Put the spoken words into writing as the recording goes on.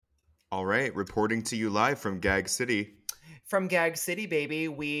All right, reporting to you live from Gag City. From Gag City, baby.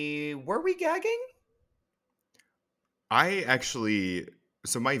 Were we gagging?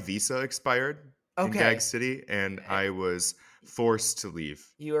 So my visa expired in Gag Okay. City, and I was forced to leave.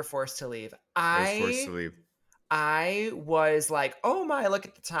 You were forced to leave. I was forced to I leave. I was like, oh my, look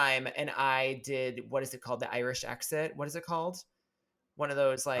at the time, and I did, what is it called? The Irish exit. What is it called? One of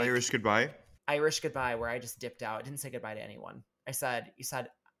those like Irish goodbye. Irish goodbye where I just dipped out. I didn't say goodbye to anyone. You said,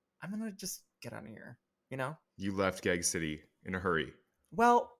 I'm gonna just get out of here. You know? You left Gag City in a hurry.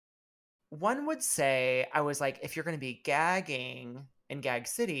 Well, one would say I was like, if you're going to be gagging in Gag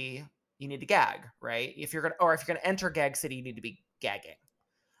City, you need to gag, right? If you're gonna enter Gag City, you need to be gagging.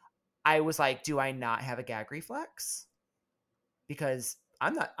 I was like, do I not have a gag reflex? Because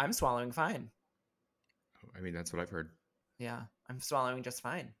I'm swallowing fine. I mean, that's what I've heard. Yeah, I'm swallowing just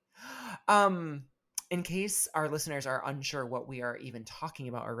fine. In case our listeners are unsure what we are even talking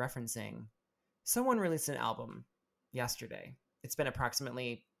about or referencing, someone released an album yesterday. It's been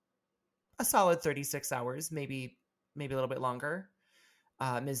approximately a solid 36 hours, maybe a little bit longer.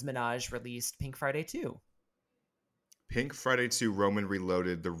 Ms. Minaj released Pink Friday 2. Pink Friday 2, Roman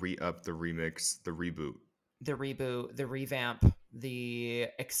Reloaded, the re-up, the remix, the reboot. The reboot, the revamp, the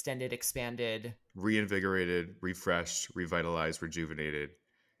extended, expanded. Reinvigorated, refreshed, revitalized, rejuvenated,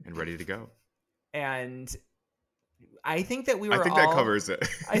 and ready to go. And I think that that covers it.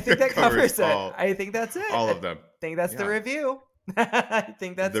 I think that covers it. I think that's it. All of them. I think that's the review. I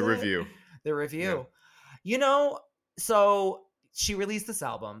think that's the review. The review. Yeah. So she released this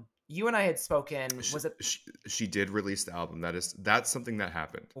album. You and I had spoken. She did release the album. That's something that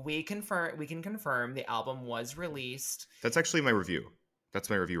happened. We can confirm the album was released. That's actually my review. That's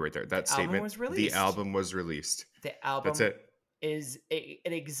my review right there. That statement. The album was released. The album. That's it.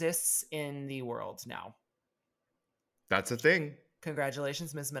 It exists in the world now. That's a thing.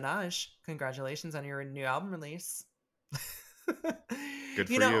 Congratulations, Ms. Minaj. Congratulations on your new album release. Good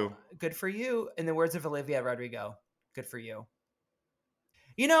for you. Good for you. In the words of Olivia Rodrigo, good for you.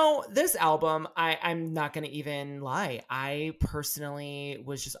 This album, I'm not going to even lie. I personally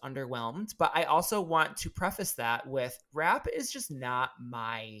was just underwhelmed, but I also want to preface that with rap is just not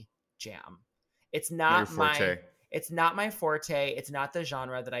my jam. It's not it's not my forte. It's not the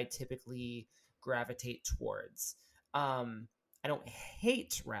genre that I typically gravitate towards. I don't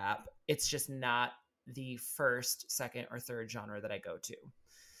hate rap. It's just not the first, second, or third genre that I go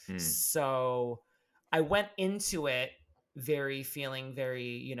to. So I went into it feeling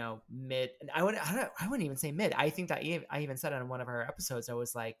very, mid. And I wouldn't even say mid. I think that I even said it on one of our episodes. I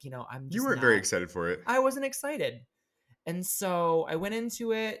was like, you weren't very excited for it. I wasn't excited. And so I went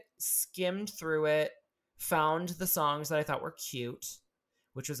into it, skimmed through it, found the songs that I thought were cute,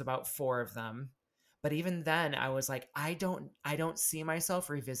 which was about 4 of them. But even then I was like, I don't see myself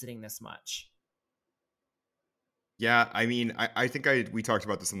revisiting this much. Yeah, I mean, I think we talked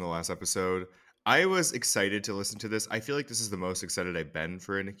about this in the last episode. I was excited to listen to this. I feel like this is the most excited I've been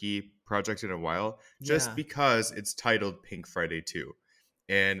for a Nicki project in a while, just because it's titled Pink Friday 2.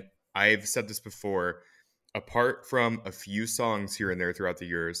 And I've said this before, apart from a few songs here and there throughout the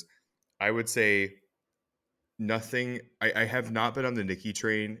years, I would say nothing. I have not been on the Nicki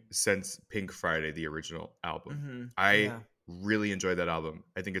train since Pink Friday, the original album. I really enjoyed that album.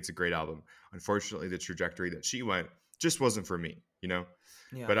 I think it's a great album. Unfortunately, the trajectory that she went just wasn't for me, Yeah.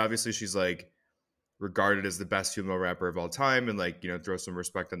 But obviously she's like regarded as the best female rapper of all time, and like, throw some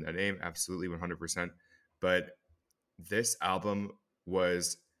respect on that name. Absolutely, 100%. But this album lied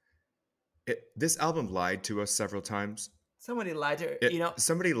to us several times. Somebody lied to her,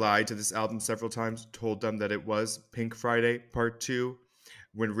 Somebody lied to this album several times, told them that it was Pink Friday Part 2,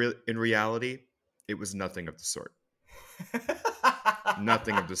 when in reality, it was nothing of the sort.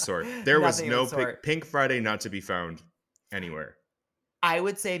 Nothing of the sort. There was no Pink Friday not to be found anywhere. I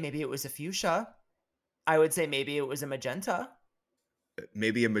would say maybe it was a fuchsia. I would say maybe it was a magenta.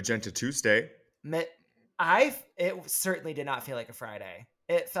 Maybe a magenta Tuesday. It certainly did not feel like a Friday.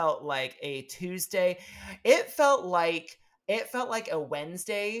 It felt like a Tuesday. It felt like a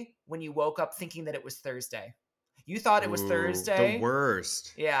Wednesday when you woke up thinking that it was Thursday. You thought it was Thursday. The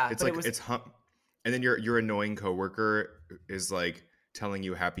worst. Yeah. It's hump. And then your annoying coworker is like telling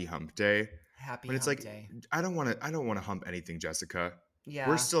you happy hump day. But it's like, day. I don't want to hump anything, Jessica. Yeah.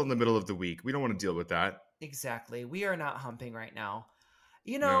 We're still in the middle of the week. We don't want to deal with that. Exactly. We are not humping right now.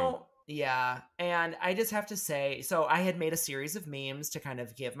 No. Yeah. And I just have to say, so I had made a series of memes to kind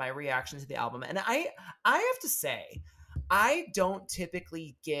of give my reaction to the album. And I have to say, I don't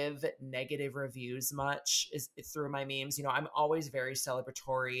typically give negative reviews much through my memes. I'm always very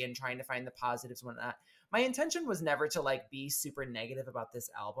celebratory and trying to find the positives and whatnot. my intention was never to like be super negative about this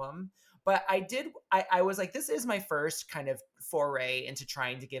album, but I was like, this is my first kind of foray into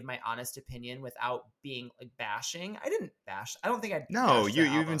trying to give my honest opinion without being like bashing. I didn't bash. I don't think I No, bashed the you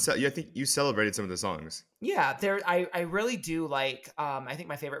even album. I think you celebrated some of the songs. Yeah, I really do like I think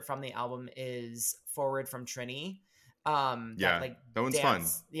my favorite from the album is Forward from Trini. That Yeah, like that one's fun.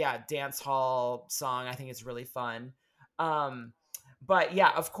 dance hall song I think is really fun. Um but yeah,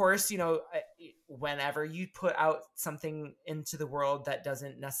 of course, whenever you put out something into the world that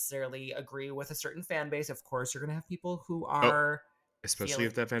doesn't necessarily agree with a certain fan base, of course you're going to have people who Oh, are especially feeling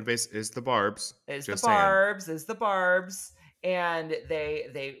if that fan base is the Barbs. is the Just saying. barbs is the barbs and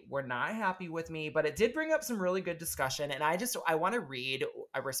they were not happy with me, but it did bring up some really good discussion, and I want to read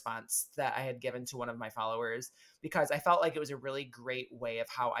a response that I had given to one of my followers because I felt like it was a really great way of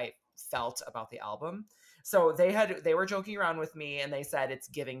how I felt about the album. So they were joking around with me and they said it's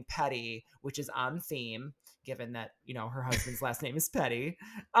giving petty, which is on theme given that her husband's last name is Petty.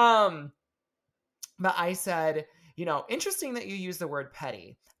 um but I said, interesting that you use the word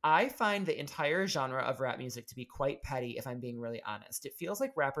petty. I find the entire genre of rap music to be quite petty, if I'm being really honest. It feels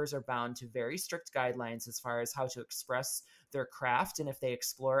like rappers are bound to very strict guidelines as far as how to express their craft, and if they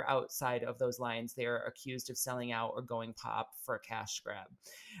explore outside of those lines, they are accused of selling out or going pop for a cash grab.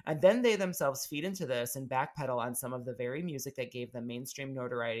 And then they themselves feed into this and backpedal on some of the very music that gave them mainstream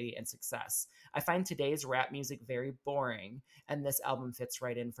notoriety and success. I find today's rap music very boring, and this album fits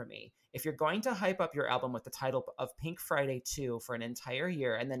right in for me. If you're going to hype up your album with the title of Pink Friday 2 for an entire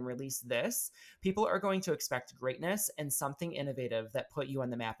year and then release this, people are going to expect greatness and something innovative that put you on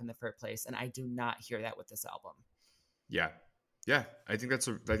the map in the first place, and I do not hear that with this album. Yeah. Yeah, I think that's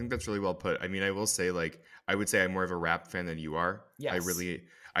really well put. I mean, I will say like I would say I'm more of a rap fan than you are. Yes.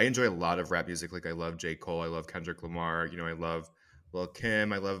 I enjoy a lot of rap music. Like I love J. Cole, I love Kendrick Lamar, I love Lil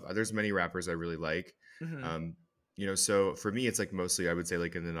Kim, I love there's many rappers I really like. Mm-hmm. Um, so for me it's like mostly I would say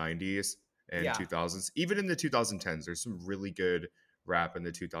like in the 90s and Yeah. 2000s. Even in the 2010s, there's some really good rap in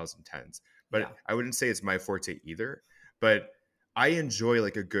the 2010s. But Yeah. I wouldn't say it's my forte either. But I enjoy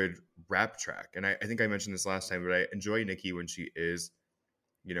like a good rap track. And I think I mentioned this last time, but I enjoy Nicki when she is,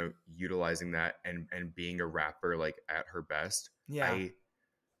 utilizing that and being a rapper like at her best. Yeah. I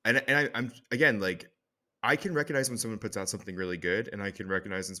I'm again like I can recognize when someone puts out something really good, and I can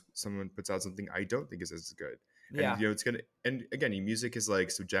recognize when someone puts out something I don't think is as good. And Yeah. it's gonna and again, music is like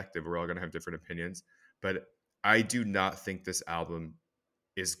subjective. We're all gonna have different opinions, but I do not think this album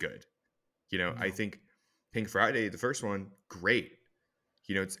is good. I No. think Pink Friday, the first one, great.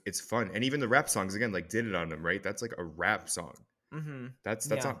 It's fun, and even the rap songs again, like "Did It on Them," right? That's like a rap song. Mm-hmm. That's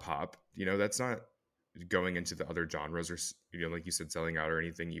Yeah. not pop. That's not going into the other genres or like you said, selling out or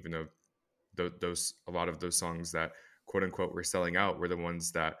anything. Even though those a lot of those songs that quote unquote were selling out were the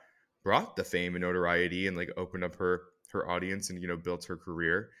ones that brought the fame and notoriety and like opened up her audience and built her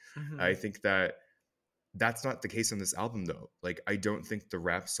career. Mm-hmm. I think that that's not the case on this album though. Like I don't think the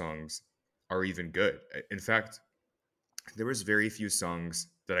rap songs are even good. In fact, there was very few songs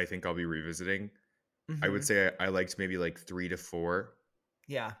that I think I'll be revisiting. I Mm-hmm. would say I liked maybe like 3 to 4,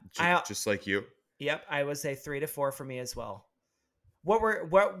 Yeah. just like you. Yep, I would say 3 to 4 for me as well. What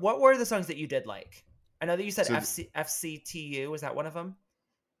were the songs that you did like? I know that you said So FCTU. Was that one of them?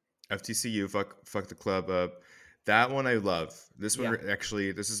 FTCU, fuck the club up. That one I love. This Yeah. one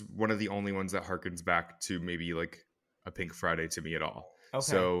actually, this is one of the only ones that harkens back to maybe like a Pink Friday to me at all. Okay.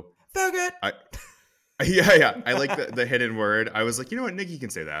 So Feel good. I, yeah, I like the hidden word. I was like, you know what, Nikki can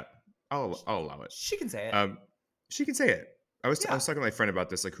say that. I'll allow it. She can say it. She can say it. I Yeah. was talking to my friend about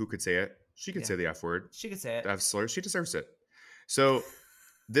this. Like, who could say it? She could Yeah. say the F word. She can say The it. F slur. She deserves it. So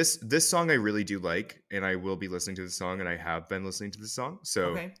this song I really do like, and I will be listening to the song, and I have been listening to the song.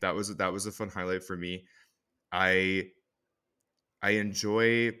 So Okay. that was a fun highlight for me. I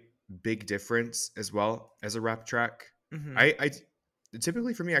enjoy Big Difference as well as a rap track. Mm-hmm. I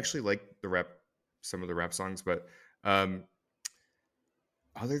typically for me I actually like some of the rap songs, but um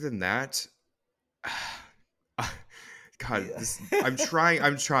other than that, God, Yeah. I'm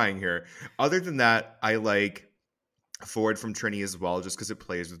trying here. Other than that, I like Forward from Trini as well, just because it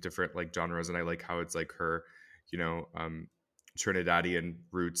plays with different like genres, and I like how it's like her, you know, um, Trinidadian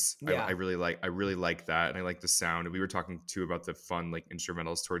roots. Yeah. I really like that, and I like the sound. And we were talking too about the fun like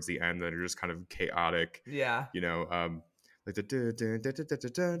instrumentals towards the end that are just kind of chaotic, Yeah. you know, like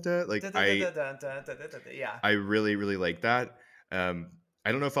the like Yeah. I really like that.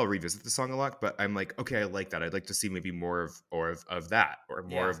 I don't know if I'll revisit the song a lot, but I'm like, okay, I like that. I'd like to see maybe more of that or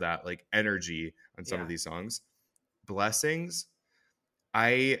more Yeah. of that like energy on some of Yeah. these songs. Blessings.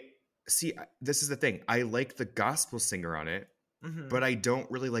 I see. This is the thing. I like the gospel singer on it, Mm-hmm. but I don't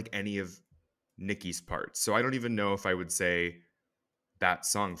really like any of Nicki's part. So I don't even know if I would say that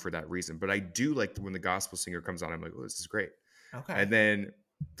song for that reason. But I do like when the gospel singer comes on, I'm like, oh, this is great. Okay. And then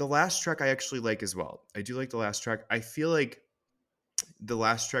the last track I actually like as well. I do like the last track. I feel like the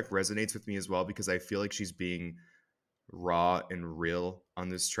last track resonates with me as well because I feel like she's being raw and real on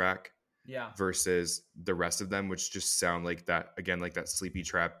this track Yeah. versus the rest of them, which just sound like that again, like that sleepy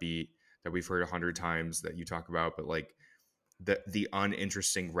trap beat that we've heard 100 times that you talk about, but like the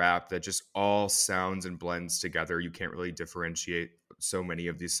uninteresting rap that just all sounds and blends together. You can't really differentiate so many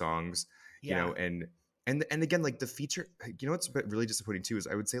of these songs, you Yeah. know, and again, like the feature, you know, what's really disappointing too is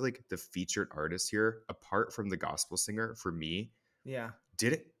I would say like the featured artist here, apart from the gospel singer, for me, Yeah.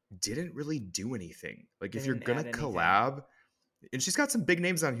 didn't didn't really do anything. Like They if you're didn't gonna add anything. collab, and she's got some big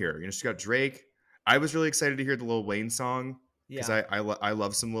names on here. You know, she's got Drake. I was really excited to hear the Lil Wayne song because Yeah. I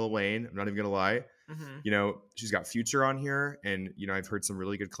love some Lil Wayne. I'm not even gonna lie. Mm-hmm. You know, she's got Future on here, and you know, I've heard some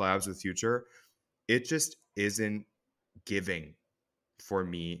really good collabs with Future. It just isn't giving for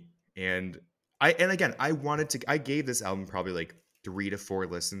me. And again, I gave this album probably like 3 to 4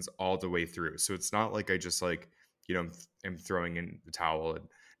 listens all the way through. So it's not like I just like, you know, am throwing in the towel and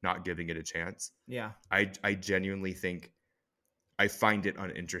not giving it a chance. Yeah. I genuinely think I find it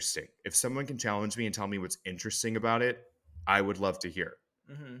uninteresting. If someone can challenge me and tell me what's interesting about it, I would love to hear.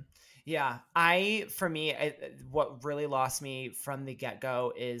 Mm-hmm. Yeah, for me, what really lost me from the get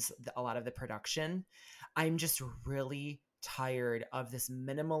go is a lot of the production. I'm just really tired of this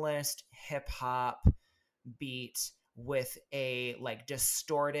minimalist hip hop beat with a like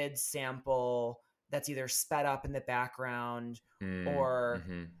distorted sample that's either sped up in the background or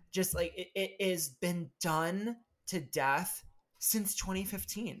Mm-hmm. just like it has been done to death since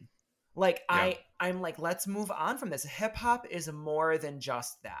 2015. Like Yeah, I'm like, let's move on from this. Hip hop is more than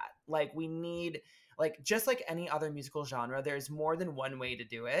just that. Like we need, like, just like any other musical genre, there's more than one way to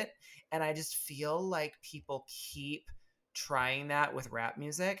do it. And I just feel like people keep trying that with rap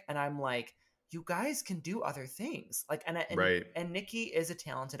music. And I'm like, you guys can do other things. Like, right, and Nicki is a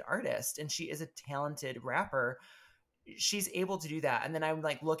talented artist and she is a talented rapper. She's able to do that. And then I'm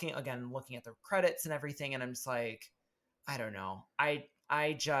like looking at the credits and everything, and I'm just like, I don't know.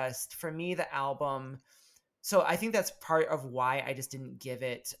 I just, for me, the album, so I think that's part of why I just didn't give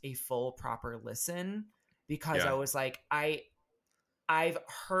it a full proper listen, because I yeah, was like, I've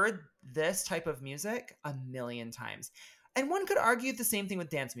heard this type of music a million times. And one could argue the same thing with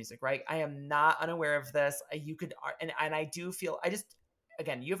dance music, right? I am not unaware of this. You could, and I do feel, I just,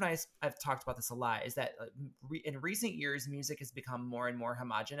 again, you and I have talked about this a lot, is that in recent years, music has become more and more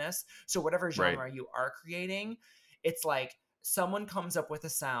homogenous. So whatever right, genre you are creating, it's like someone comes up with a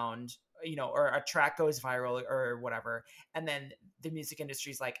sound, or a track goes viral or whatever. And then the music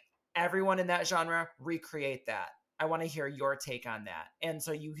industry's like, everyone in that genre, recreate that. I want to hear your take on that. And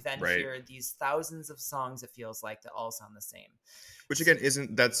so you then right. hear these thousands of songs, it feels like, that all sound the same. Which again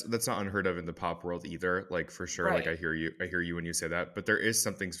isn't that's not unheard of in the pop world either. Like for sure, like Right. I hear you when you say that. But there is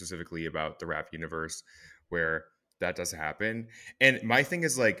something specifically about the rap universe where that does happen. And my thing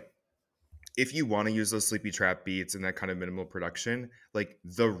is like, if you want to use those sleepy trap beats and that kind of minimal production, like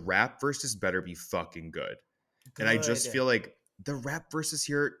the rap verses better be fucking good. And I just Good. feel like the rap verses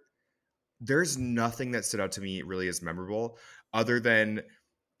here, there's nothing that stood out to me really as memorable other than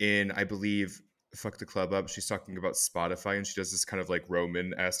in, I believe, Fuck the Club Up, she's talking about Spotify and she does this kind of like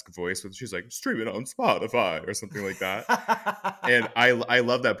Roman-esque voice with, she's like, stream it on Spotify or something like that. And I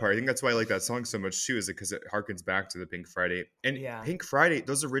love that part. I think that's why I like that song so much too, is it because it harkens back to the Pink Friday. And Yeah. Pink Friday,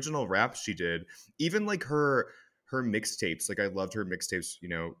 those original raps she did, even like her mixtapes, like I loved her mixtapes, you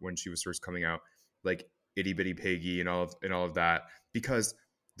know, when she was first coming out, like Itty Bitty Piggy and all of that, because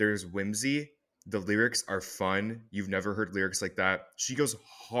there's whimsy. The lyrics are fun. You've never heard lyrics like that. She goes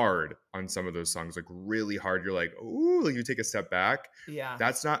hard on some of those songs, like really hard. You're like, ooh, like you take a step back. Yeah.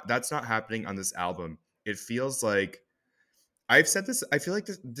 That's not happening on this album. It feels like, I've said this, I feel like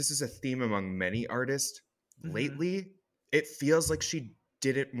this is a theme among many artists Mm-hmm. lately. It feels like she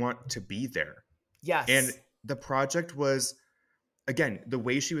didn't want to be there. And Yes. the project was, again, the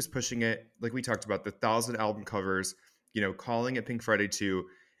way she was pushing it, like we talked about, the 1,000 album covers, you know, calling it Pink Friday 2,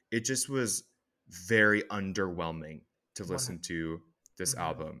 it just was very underwhelming to One. listen to this Mm-hmm.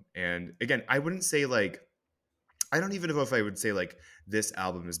 album. And again, I wouldn't say like, I don't even know if I would say like this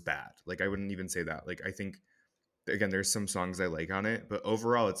album is bad. Like I wouldn't even say that. Like I think, again, there's some songs I like on it, but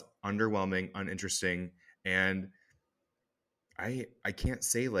overall it's underwhelming, uninteresting, and I can't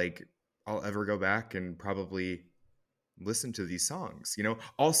say like I'll ever go back and probably listen to these songs. You know,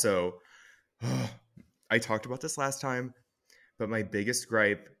 also, I talked about this last time, but my biggest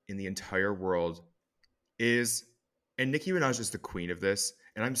gripe in the entire world is, and Nicki Minaj is the queen of this,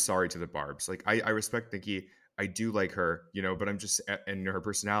 And I'm sorry to the Barbs. Like I respect Nicki. I do like her, you know, but I'm just, and her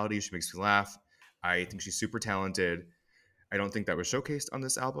personality, she makes me laugh. I think she's super talented. I don't think that was showcased on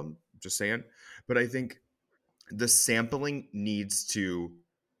this album, just saying. But I think the sampling needs to,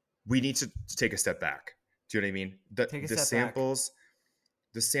 we need to take a step back. Do you know what I mean? Take a The step back.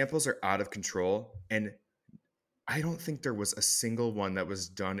 samples are out of control, and I don't think there was a single one that was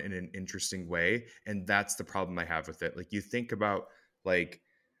done in an interesting way, and that's the problem I have with it. Like you think about, like,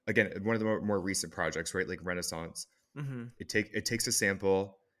 again, one of the more recent projects, right? Like Renaissance. Mm-hmm. It takes a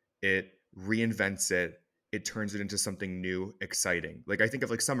sample, it reinvents it, it turns it into something new, exciting. Like I think of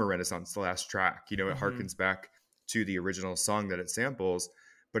like Summer Renaissance, the last track. You know, it Mm-hmm. harkens back to the original song that it samples,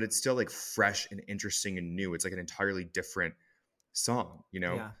 but it's still like fresh and interesting and new. It's like an entirely different song, you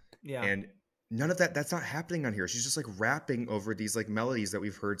know? Yeah. Yeah. And none of that's not happening on here. She's just like rapping over these like melodies that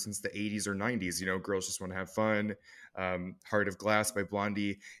we've heard since the 80s or 90s. You know, Girls Just Want to Have Fun, Heart of Glass by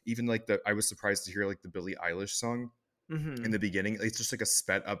Blondie. Even like I was surprised to hear like the Billie Eilish song in Mm-hmm. the beginning. It's just like a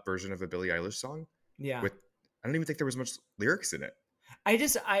sped up version of a Billie Eilish song Yeah. with, I don't even think there was much lyrics in it.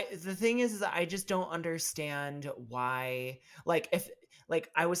 The thing is that I just don't understand why, like, if, like,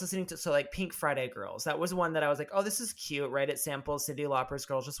 I was listening to, so like Pink Friday Girls, that was one that I was like, oh, this is cute, right? It samples Cyndi Lauper's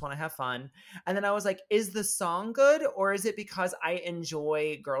Girls Just Want to Have Fun. And then I was like, is the song good, or is it because I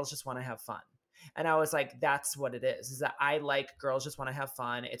enjoy Girls Just Want to Have Fun? And I was like, that's what it is that I like Girls Just Want to Have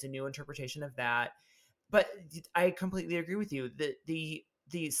Fun. It's a new interpretation of that. But I completely agree with you.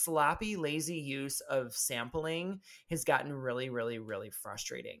 The sloppy, lazy use of sampling has gotten really, really, really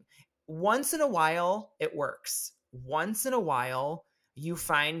frustrating. Once in a while, it works. Once in a while, you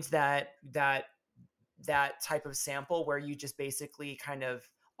find that type of sample where you just basically kind of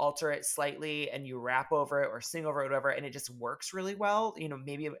alter it slightly and you rap over it or sing over it, whatever, and it just works really well. You know,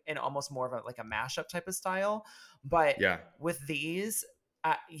 maybe in almost more of a like a mashup type of style. But Yeah. with these,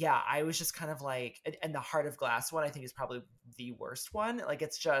 yeah, I was just kind of like, and the Heart of Glass one, I think is probably the worst one. Like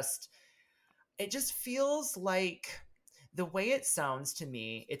it just feels like the way it sounds to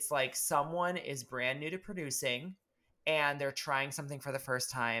me, it's like someone is brand new to producing and they're trying something for the first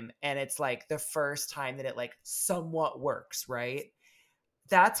time, and it's like the first time that it like somewhat works, right?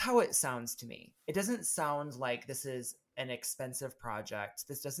 That's how it sounds to me. It doesn't sound like this is an expensive project.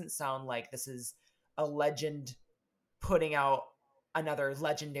 This doesn't sound like this is a legend putting out another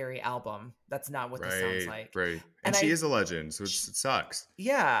legendary album. That's not what this sounds Right. like. Right. And And she is a legend, so it sucks.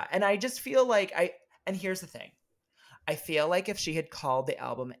 yeah, and I just feel like and here's the thing. I feel like if she had called the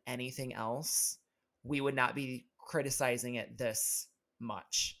album anything else, we would not be criticizing it this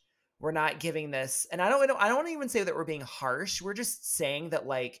much. We're not giving this, and I don't even say that we're being harsh. We're just saying that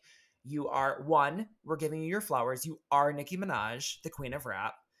like you are one, we're giving you your flowers. You are Nicki Minaj, the queen of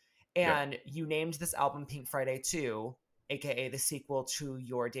rap, Yep. and you named this album Pink Friday 2, aka the sequel to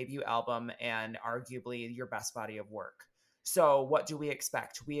your debut album and arguably your best body of work. So, what do we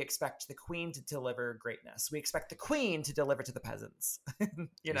expect? We expect the queen to deliver greatness. We expect the queen to deliver to the peasants, you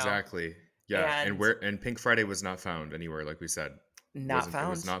know? Exactly. Yeah. And And Pink Friday was not found anywhere, like we said. not It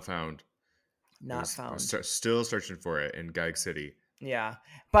was found. not found. Not It was found. still searching for it in Gag City. Yeah.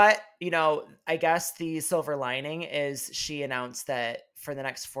 But, I guess the silver lining is she announced that for the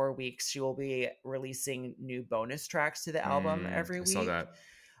next 4 weeks, she will be releasing new bonus tracks to the album every I saw week. that.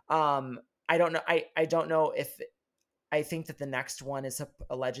 Um, I don't know. I don't know if I think that the next one is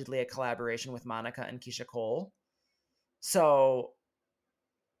allegedly a collaboration with Monica and Keisha Cole. So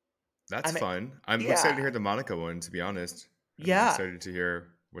That's I'm, fun. I'm excited to yeah, hear the Monica one, to be honest. I'm yeah. excited to hear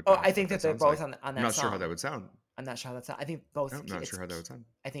Oh, I what think that that they're sounds like. both on I'm that not sure how song. that would sound. I'm not sure how that's. I think both. I'm not sure how that would sound.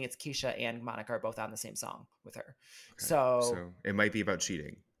 I think it's Keisha and Monica are both on the same song with her. Okay. So So it might be about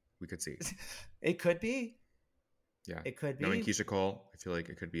cheating. We could see. it could be. Yeah. It could Knowing be. Keisha Cole, I feel like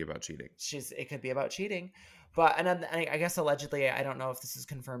it could be about cheating. It could be about cheating, but and then I guess allegedly, I don't know if this is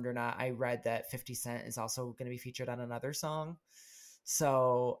confirmed or not. I read that 50 Cent is also going to be featured on another song,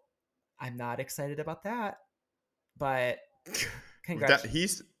 so I'm not excited about that. But That congrats.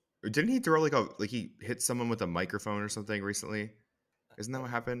 he's didn't he throw like he hit someone with a microphone or something recently? Isn't that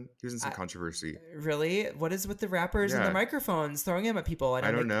what happened? He was in some I, controversy. really, what is with the rappers and the Yeah. microphones throwing them at people? I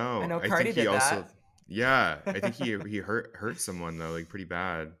don't I know. know I think Cardi he did also, that. yeah, I think he hurt someone though, like pretty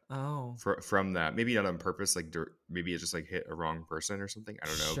bad Oh, from that. Maybe not on purpose, like maybe it just like hit a wrong person or something. I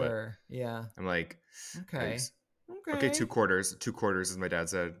don't know, but sure. Yeah. I'm like, Okay. yikes. Okay, Okay. 2 quarters, as my dad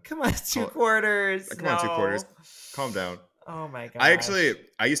said. Come on, two Call it, quarters. come on, 2 quarters. No. Calm down. Oh my I gosh.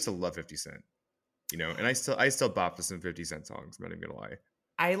 I used to love 50 Cent, and I still bop to some 50 Cent songs. I'm not even gonna lie.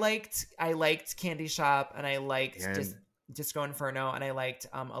 I liked Candy Shop, and I liked And Disco Inferno, and I liked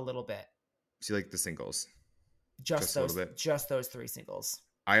a little bit. she like the singles. Just just a little bit. just those 3 singles.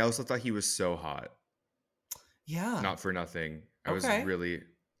 I also thought he was so hot. Yeah. Not for nothing. I was Okay. really,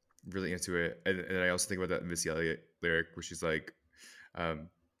 really into it. And I also think about that Missy Elliott lyric where she's like, um,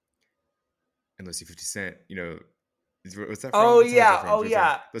 unless you 50 Cent, you know, what's that from? Oh What song is that yeah. from? Oh 50 Cent.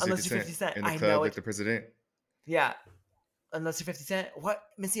 yeah. Unless you Unless 50 you're Cent 50 Cent. in the I know club like it. the president. Yeah. Unless you're 50 Cent. What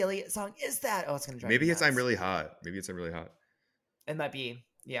Missy Elliott song is that? Oh, it's going to drive me Maybe it's I'm nuts. really hot. Maybe it's I'm really hot. It might be.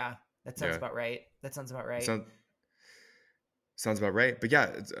 Yeah. That sounds Yeah. about right. That sounds about It right. sounds about right. But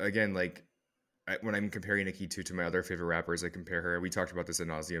yeah, again, like when I'm comparing Nicki to my other favorite rappers, I compare her. We talked about this ad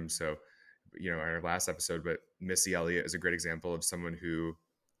nauseum. So, in our last episode, but Missy Elliott is a great example of someone who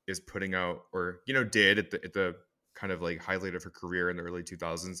is putting out, or did at the kind of like highlight of her career in the early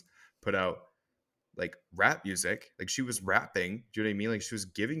 2000s, put out like rap music. Like she was rapping. Do you know what I mean? Like she was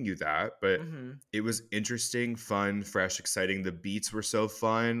giving you that, but Mm-hmm. it was interesting, fun, fresh, exciting. The beats were so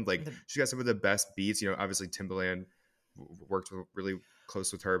fun. Like The, she got some of the best beats. Obviously Timbaland worked really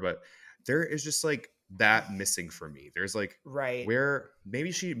close with her, but there is just like that missing for me. There's like right. where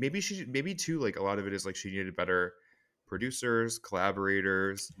maybe too, like a lot of it is like she needed better producers,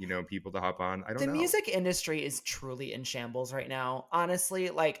 collaborators, people to hop on. I don't The know. music industry is truly in shambles right now. Honestly,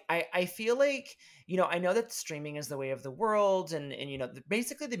 like I feel like, I know that streaming is the way of the world and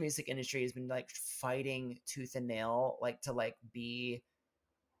basically the music industry has been like fighting tooth and nail like to like be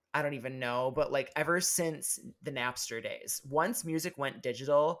I don't even know, but like ever since the Napster days, once music went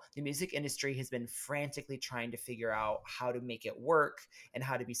digital, the music industry has been frantically trying to figure out how to make it work and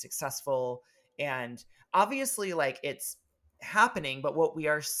how to be successful. And obviously, like it's happening, but what we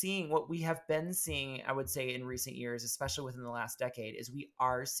have been seeing, I would say in recent years, especially within the last decade, is we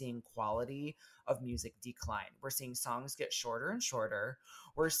are seeing quality of music decline. We're seeing songs get shorter and shorter.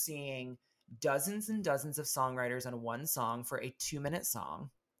 We're seeing dozens and dozens of songwriters on one song for a 2-minute song.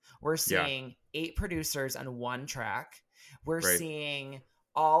 We're Yeah, seeing 8 producers on one track. We're right. seeing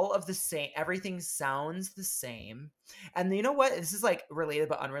all of the same, everything sounds the same. And you know what? This is like related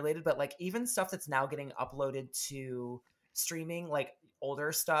but unrelated, but like even stuff that's now getting uploaded to streaming, like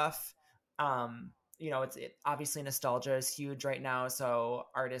older stuff. Obviously nostalgia is huge right now. So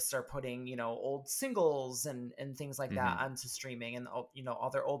artists are putting, old singles and things like that Hmm. onto streaming and, all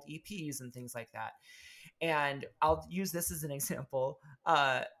their old EPs and things like that. And I'll use this as an example.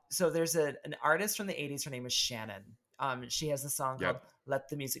 So there's an artist from the 80s. Her name is Shannon. She has a song called Yep. Let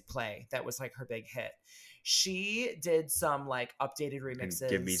the Music Play. That was like her big hit. She did some like updated And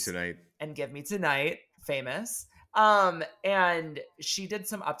Give Me remixes Tonight. and Give Me Tonight, famous. And she did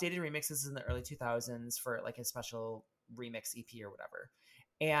some updated remixes in the early 2000s for like a special remix EP or whatever.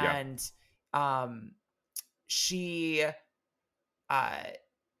 Yeah. And she uh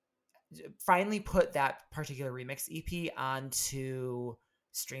finally put that particular remix EP onto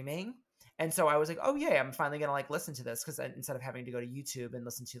streaming. And so I was like, oh yeah, I'm finally gonna like listen to this because instead of having to go to YouTube and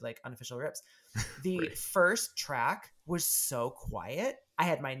listen to like unofficial rips, the Right. first track was so quiet. I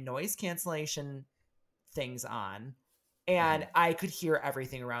had my noise cancellation things on, Hmm. and I could hear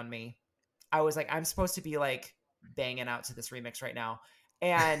everything around me. I was like, I'm supposed to be like banging out to this remix right now.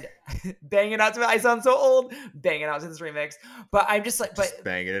 And banging out to it, I sound so old, banging out to this remix. But I'm just like, Just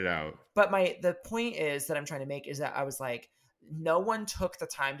banging it out. but the point is that I'm trying to make is that I was like, no one took the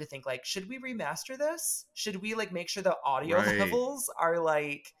time to think like, should we remaster this? Should we like make sure the audio Right. levels are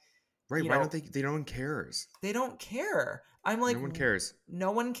like, Right. Why don't they? No one cares. they don't care. I'm like, No one cares.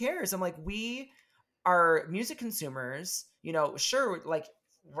 no one cares. I'm like, we are music consumers, sure, like,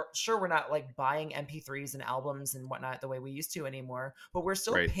 we're not like buying MP3s and albums and whatnot the way we used to anymore, but we're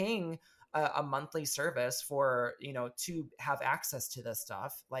still Right. paying a monthly service for, to have access to this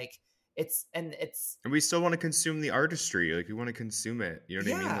stuff. Like, it's, And we still want to consume the artistry. Like we want to consume it. You know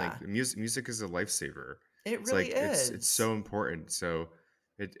what I mean? yeah, Like music is a lifesaver. it It's really like it's is. so important. So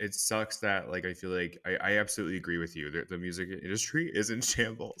it sucks that like I feel like I absolutely agree with you. The music industry is in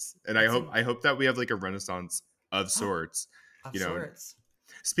shambles. And It's in, I hope that we have like a renaissance of sorts. of You know, sorts.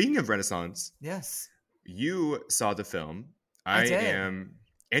 speaking of renaissance, Yes, you saw the film. I I did. am,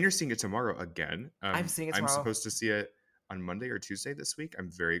 and you're seeing it tomorrow again. I'm seeing it I'm tomorrow. supposed to see it on Monday or Tuesday this week.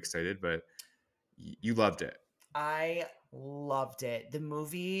 I'm very excited, but you loved it. I loved it. The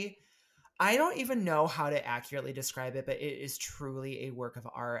movie, I don't even know how to accurately describe it, but it is truly a work of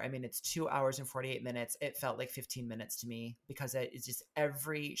art. I mean, it's 2 hours and 48 minutes. It felt like 15 minutes to me because it is just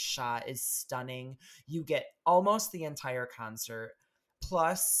every shot is stunning. You get almost the entire concert,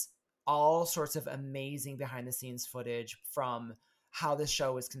 plus all sorts of amazing behind the scenes footage from how the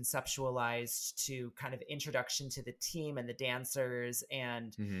show was conceptualized to kind of introduction to the team and the dancers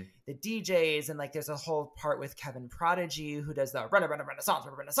and Hmm. the DJs, and like there's a whole part with Kevin Prodigy who does the run a renaissance,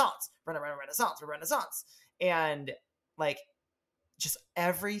 run a renaissance, run a renaissance, run a renaissance. And like just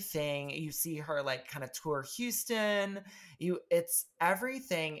everything you see her like kind of tour Houston, it's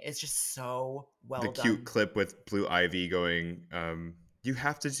everything is just so The well cute done. clip with Blue Ivy going, you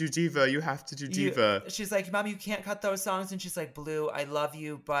have to do diva, you have to do diva. She's like, Mom, you can't cut those songs. And she's like, Blue, I love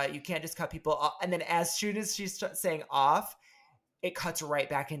you, but you can't just cut people off. And then as soon as she's saying off, it cuts right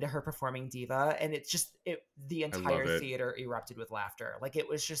back into her performing diva. And it's just, the I entire love it. theater erupted with laughter. Like it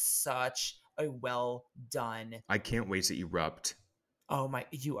was just such a well done. I can't wait to erupt. Oh my,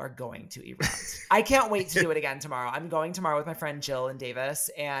 you are going to erupt. I can't wait to do it again tomorrow. I'm going tomorrow with my friend Jill and Davis.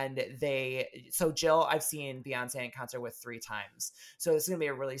 And so Jill, I've seen Beyonce in concert with 3 times. So it's going to be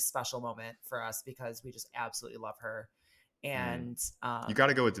a really special moment for us because we just absolutely love her. And you got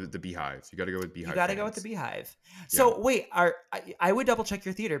to go with the Beehive. You got to go with Beehive. You got to go with the Beehive. So wait, I would double check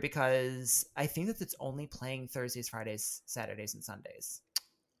your theater because I think that it's only playing Thursdays, Fridays, Saturdays, and Sundays.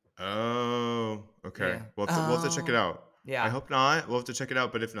 Oh, okay. Yeah. We'll have to check it out. Yeah. I hope not. We'll have to check it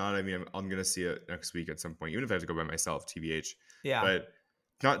out. But if not, I mean, I'm going to see it next week at some point, even if I have to go by myself, TBH. Yeah. But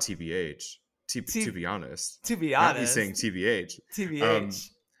not TBH, to be honest. To be not honest. me saying TBH. TBH.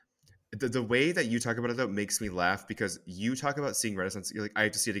 The way that you talk about it, though, makes me laugh because you talk about seeing Renaissance. You're like, I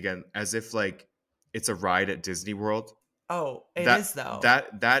have to see it again as if like it's a ride at Disney World. Oh, it is though.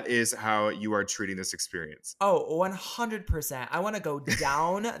 That is how you are treating this experience. Oh, 100%. I want to go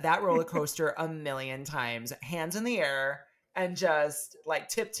down that roller coaster a million times, hands in the air, and just like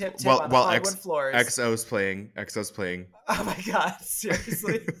tip on the hardwood floors. XO's playing. Oh my God,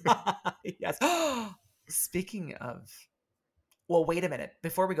 seriously? Yes. Speaking of, well, wait a minute.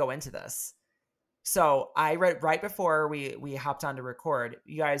 Before we go into this, so I read right before we hopped on to record.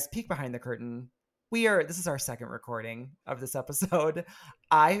 You guys, peek behind the curtain. This is our second recording of this episode.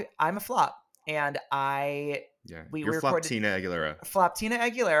 I'm a flop, and we recorded Tina Aguilera. Tina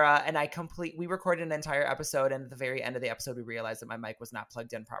Aguilera, and we recorded an entire episode, and at the very end of the episode, we realized that my mic was not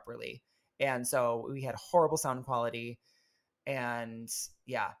plugged in properly, and so we had horrible sound quality, and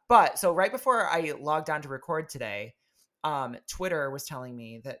yeah. But so right before I logged on to record today, Twitter was telling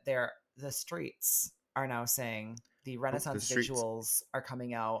me that the streets are now saying the Renaissance visuals are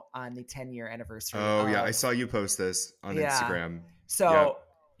coming out on the 10-year anniversary. Oh, yeah. I saw you post this on Instagram. So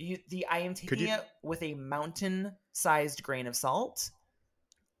I am taking it with a mountain-sized grain of salt,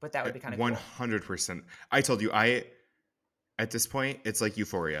 but that would be kind of 100%. I told you, at this point, it's like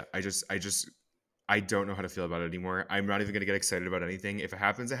Euphoria. I don't know how to feel about it anymore. I'm not even going to get excited about anything. If it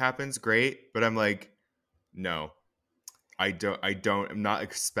happens, it happens. Great. But I'm like, no, I'm not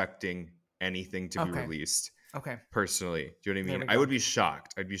expecting anything to be released. Okay. Personally, do you know what I mean? I would be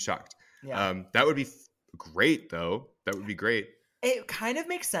shocked. I'd be shocked. Yeah. That would be great, though. That would be great. It kind of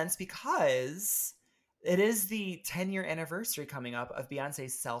makes sense because it is the 10-year anniversary coming up of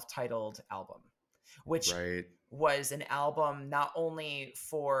Beyonce's self-titled album, which was an album not only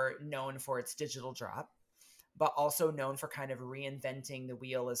known for its digital drop, but also known for kind of reinventing the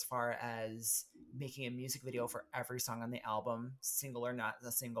wheel as far as making a music video for every song on the album, single or not a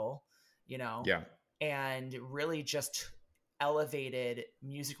single, Yeah. And really just elevated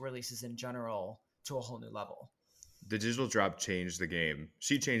music releases in general to a whole new level. The digital drop changed the game.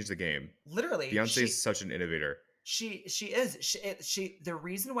 She changed the game. Literally. Beyonce is such an innovator. She is. The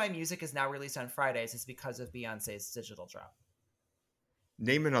reason why music is now released on Fridays is because of Beyonce's digital drop.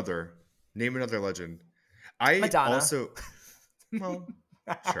 Name another legend. Madonna. Also, well,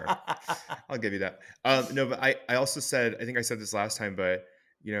 sure. I'll give you that. No, but I also said, I think I said this last time, but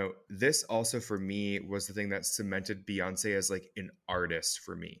this also for me was the thing that cemented Beyonce as like an artist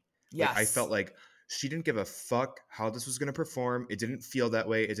for me. Yes. Like, I felt like she didn't give a fuck how this was going to perform. It didn't feel that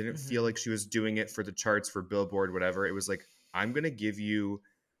way. It didn't feel like she was doing it for the charts, for Billboard, whatever. It was like, I'm going to give you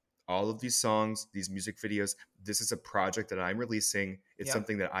all of these songs, these music videos. This is a project that I'm releasing. It's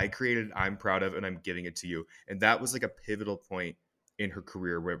something that I created, I'm proud of, and I'm giving it to you. And that was like a pivotal point in her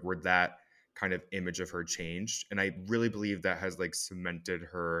career where that kind of image of her changed. And I really believe that has like cemented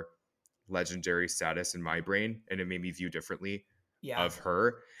her legendary status in my brain, and it made me view differently of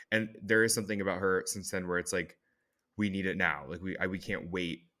her. And there is something about her since then where it's like, we need it now. Like we can't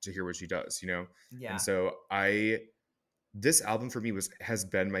wait to hear what she does, Yeah. And so this album for me has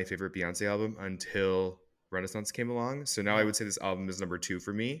been my favorite Beyonce album until Renaissance came along. So now I would say this album is number 2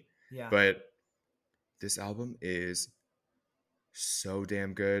 for me. Yeah. But this album is so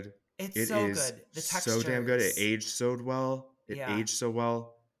damn good. It's so good. The textures. So damn good. It aged so well. Aged so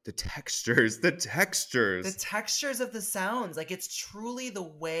well. The textures of the sounds. Like, it's truly the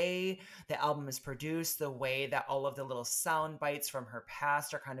way the album is produced, the way that all of the little sound bites from her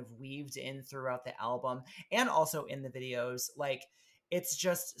past are kind of weaved in throughout the album and also in the videos. Like, it's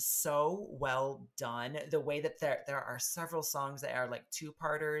just so well done. The way that there are several songs that are like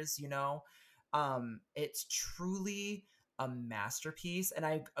two-parters, you know. It's truly a masterpiece, and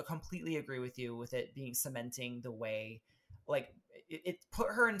I completely agree with you with it being cementing the way, like it put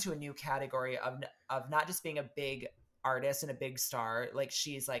her into a new category of not just being a big artist and a big star, like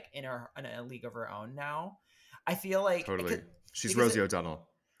she's like in a league of her own now. I feel like Totally. She's because Rosie O'Donnell.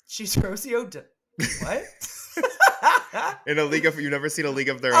 she's Rosie O'Donnell. What? In a league of, you've never seen A League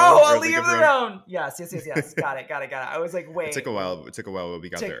of Their Own? Oh, Or A League of Their Own. Yes. Got it. I was like, wait. It took a while. It took a while, but we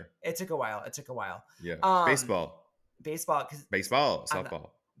got there. It took a while. Yeah. Um, Baseball, I'm not, softball.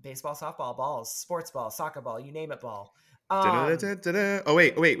 baseball, softball, balls, sports ball, soccer ball, you name it, ball. Da-da-da-da-da. Oh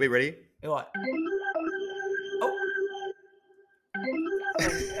wait, ready? What? Oh,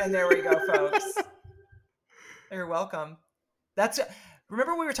 and there we go, folks. You're welcome.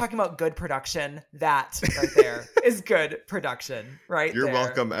 Remember we were talking about good production? That right there is good production, right? You're there.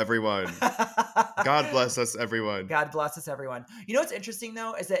 welcome, everyone. God bless us, everyone. God bless us, everyone. You know what's interesting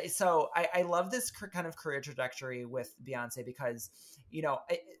though is that I love this kind of career trajectory with Beyonce because, you know,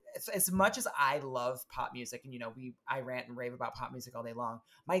 as much as I love pop music, and you know, I rant and rave about pop music all day long.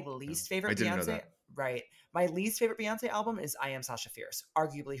 My least favorite Beyonce, right? My least favorite Beyonce album is "I Am Sasha Fierce,"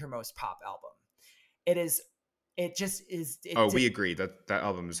 arguably her most pop album. It is. It just is. We agree that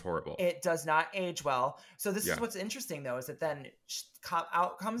album is horrible. It does not age well. So this is what's interesting though, is that then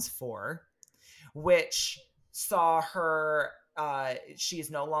out comes 4, which saw her. She is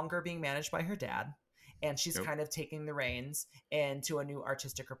no longer being managed by her dad, and she's kind of taking the reins into a new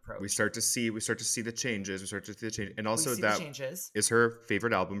artistic approach. We start to see the changes. And also that is her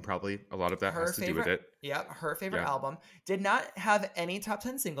favorite album. Probably a lot of that has to do with it. Yeah, her favorite album. Did not have any top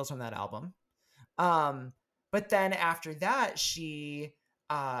 10 singles from that album. But then after that, she,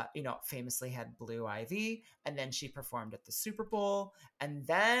 famously had Blue Ivy, and then she performed at the Super Bowl, and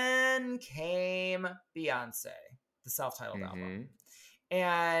then came Beyonce, the self-titled album.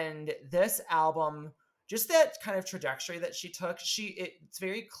 And this album, just that kind of trajectory that she took, it's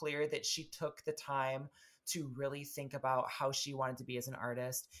very clear that she took the time to really think about how she wanted to be as an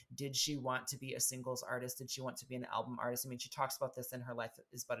artist. Did she want to be a singles artist? Did she want to be an album artist? I mean, she talks about this in her Life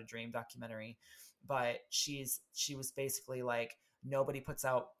is But a Dream documentary, but she was basically like, nobody puts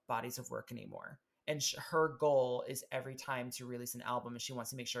out bodies of work anymore. And her goal is every time to release an album, and she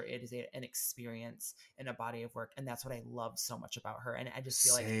wants to make sure it is an experience and a body of work. And that's what I love so much about her. And I just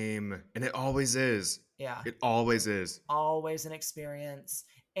feel Same. And it always is. Yeah. It always is. Always an experience.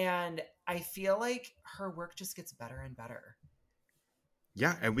 And I feel like her work just gets better and better.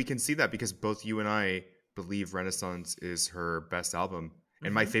 Yeah, and we can see that because both you and I believe Renaissance is her best album.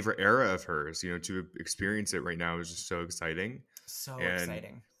 And my favorite era of hers, you know, to experience it right now is just so exciting.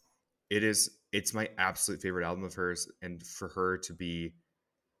 Exciting. It's my absolute favorite album of hers. And for her to be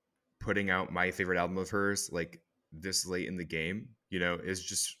putting out my favorite album of hers, like this late in the game, you know, is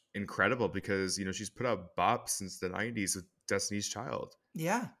just incredible because, you know, she's put out bops since the 90s with Destiny's Child.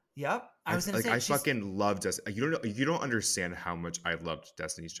 Yeah. Yep. I fucking love Destiny. You don't understand how much I loved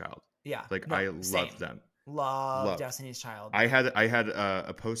Destiny's Child. Yeah. I loved them. Love Destiny's Child. I had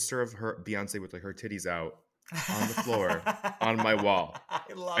a poster of her Beyonce with like her titties out on the floor on my wall.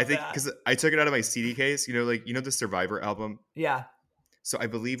 I think because I took it out of my CD case, you know, the Survivor album. Yeah. So I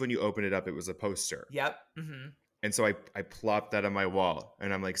believe when you open it up, it was a poster. Yep. Mm-hmm. And so I plopped that on my wall,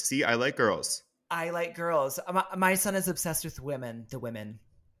 and I'm like, see, I like girls. I like girls. My son is obsessed with women. The women.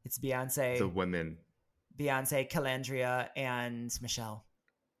 It's Beyonce. The women. Beyonce, Calandria, and Michelle.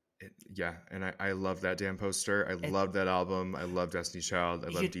 Yeah, and I love that damn poster. I love that album. I love Destiny's Child. I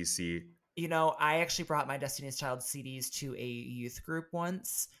love DC. You know, I actually brought my Destiny's Child CDs to a youth group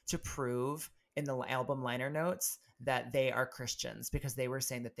once to prove in the album liner notes that they are Christians, because they were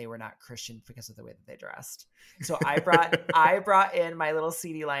saying that they were not Christian because of the way that they dressed. So I brought in my little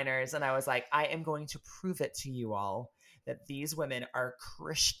CD liners, and I was like, I am going to prove it to you all that these women are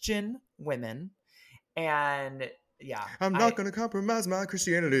Christian women. And yeah, I'm not going to compromise my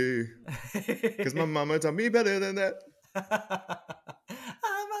Christianity because my mama taught me better than that. I'm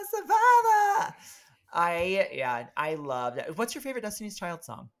a survivor. I love that. What's your favorite Destiny's Child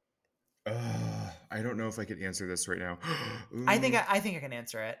song? I don't know if I could answer this right now. I think I can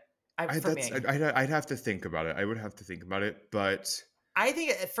answer it. I'd have to think about it. I would have to think about it, but I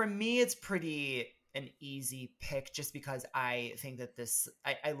think for me it's pretty an easy pick, just because I think that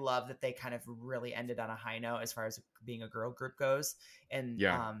I love that they kind of really ended on a high note as far as being a girl group goes. And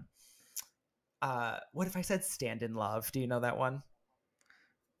yeah. What if I said Stand in Love? Do you know that one?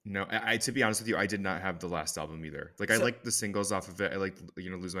 No, to be honest with you, I did not have the last album either. Like, I liked the singles off of it. I liked,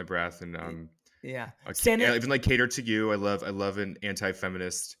 Lose My Breath and Yeah. And even like Cater to You. I love an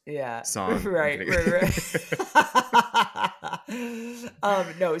anti-feminist Yeah. song. Right.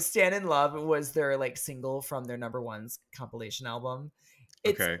 No, Stand in Love was their like single from their number one's compilation album.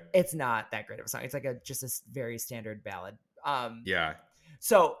 Okay. It's not that great of a song. It's like just a very standard ballad. Yeah.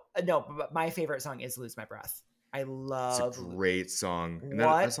 So no, but my favorite song is Lose My Breath. I It's a love great song. And that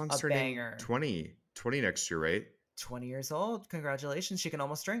what song's a turning banger. 20 next year, right? 20 years old. Congratulations. She can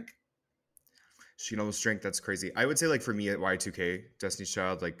almost drink. She can almost drink. That's crazy. I would say like for me at Y2K, Destiny's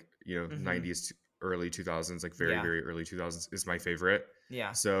Child, like, 90s to early 2000s, like very, Yeah. very early 2000s is my favorite.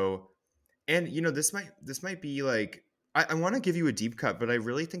 Yeah. So, and this might be like, I want to give you a deep cut, but I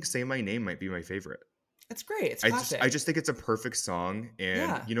really think Say My Name might be my favorite. It's great. It's I classic. just think it's a perfect song.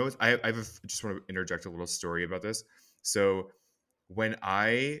 And Yeah. just want to interject a little story about this. So when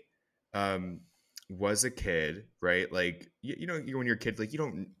I was a kid, right? Like when you're a kid, like you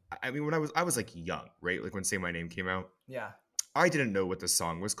don't. I mean, when I was like young, right? Like when Say My Name came out, Yeah. I didn't know what the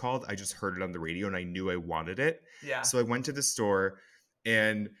song was called. I just heard it on the radio and I knew I wanted it. Yeah. So I went to the store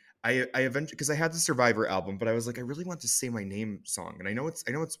and I eventually, because I had the Survivor album, but I was like, I really want to Say My Name song, and I know it's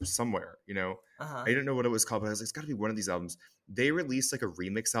somewhere. Uh-huh. I didn't know what it was called, but I was like, it's got to be one of these albums. They released like a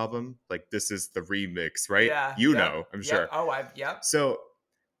remix album, like this is the remix, right? Yeah. I'm sure. Oh, yep. So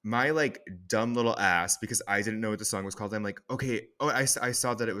my like dumb little ass, because I didn't know what the song was called, I'm like, okay, I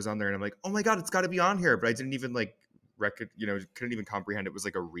saw that it was on there, and I'm like, oh my god, it's got to be on here, but I didn't even like couldn't even comprehend it was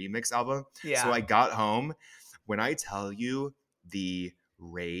like a remix album. Yeah. So I got home. When I tell you the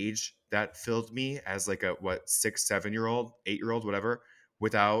rage that filled me as like a 6, 7 year old, 8 year old, whatever,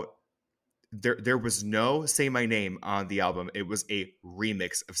 without there was no Say My Name on the album. It was a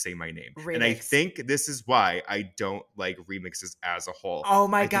remix of Say My Name. And I think this is why I don't like remixes as a whole. Oh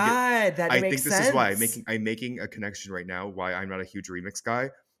my god, that I makes think this sense. is why I'm making a connection right now why I'm not a huge remix guy,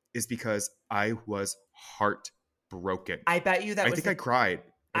 is because I was heartbroken. I bet you that I think I cried.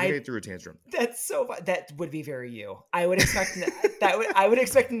 I think I threw a tantrum. That's so fun. That would be very you. I would expect I would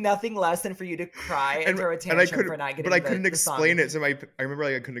expect nothing less than for you to cry and throw a tantrum for not getting. But I couldn't explain it to my. I remember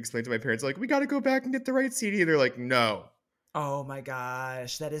I couldn't explain to my parents, like, we got to go back and get the right CD. They're like, no. Oh my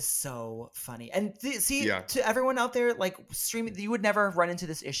gosh, that is so funny. And to everyone out there, like streaming, you would never run into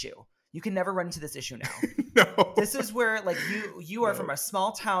this issue. You can never run into this issue now. No. This is where like you are from a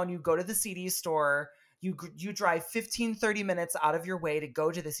small town. You go to the CD store. You drive 15, 30 minutes out of your way to go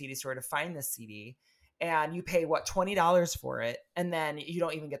to the CD store to find this CD, and you pay $20 for it, and then you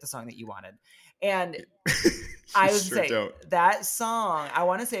don't even get the song that you wanted. And I would say that song, I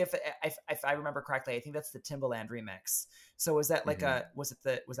want to say if I remember correctly, I think that's the Timbaland remix. So was that like was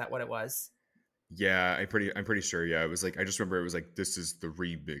that what it was? Yeah, I'm pretty sure. Yeah, it was like, I just remember it was like, this is the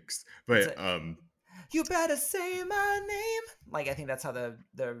remix, but you better say my name. Like, I think that's how the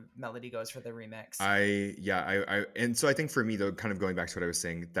melody goes for the remix. And so I think for me though, kind of going back to what I was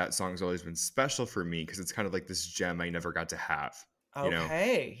saying, that song's always been special for me because it's kind of like this gem I never got to have.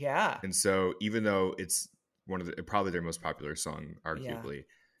 Okay, yeah. And so even though it's probably their most popular song, arguably,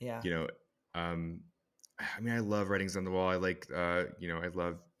 yeah. I mean, I love Writings on the Wall. I like, I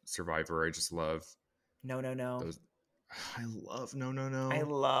love Survivor. I just love No. I love No. I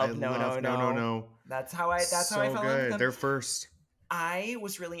love No. That's how I fell in love with them. They're first. I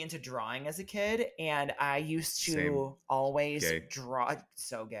was really into drawing as a kid, and I used to always draw.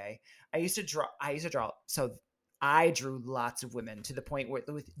 So gay. I used to draw. So I drew lots of women to the point where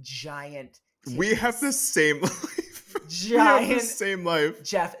with giant titties. We have the same life. Giant, we have the same life.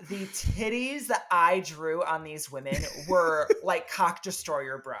 Jeff, the titties that I drew on these women were like cock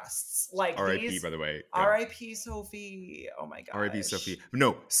destroyer breasts. Like R.I.P. by the way. Yeah. R.I.P. Sophie. Oh my god. R.I.P. Sophie.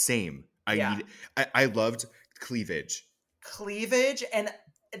 No, same. I loved cleavage. And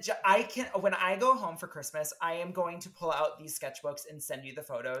when I go home for Christmas, I am going to pull out these sketchbooks and send you the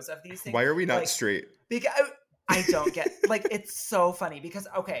photos of these things. Why are we not straight? Because I don't get, like, it's so funny because,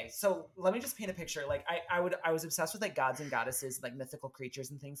 okay, so let me just paint a picture. Like I was obsessed with like gods and goddesses, like mythical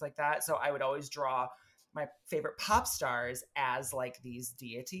creatures and things like that. So I would always draw my favorite pop stars as like these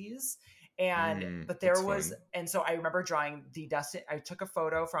deities. And but there was fun. And so I remember drawing I took a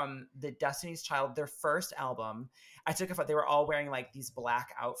photo from the Destiny's Child, their first album. I took a photo. They were all wearing like these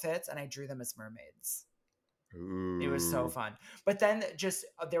black outfits, and I drew them as mermaids. Ooh. It was so fun. But then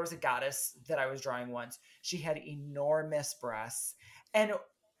there was a goddess that I was drawing once. She had enormous breasts. And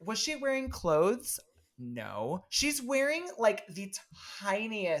was she wearing clothes? No. She's wearing like the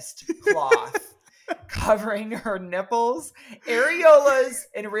tiniest cloth covering her nipples. Areolas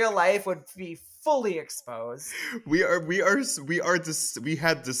in real life would be fully exposed. We had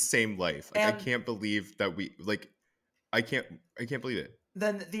the same life. Like, I can't believe that I can't believe it.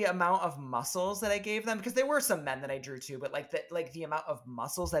 then the amount of muscles that I gave them, because there were some men that I drew too, but the amount of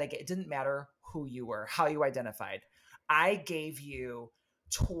muscles that I get, it didn't matter who you were, how you identified. I gave you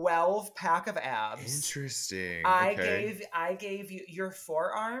 12 pack of abs. Interesting. I Okay. gave you your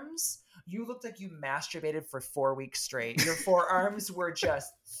forearms. You looked like you masturbated for 4 weeks straight. Your forearms were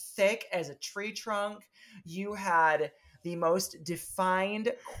just thick as a tree trunk. You had the most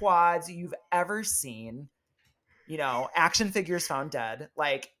defined quads you've ever seen. Action figures found dead.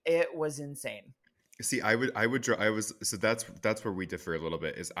 Like, it was insane. See, I would draw. So that's where we differ a little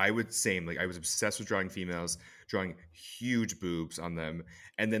bit. Is I would same like I was obsessed with drawing females, drawing huge boobs on them,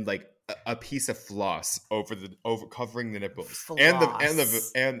 and then like a piece of floss over covering the nipples Floss.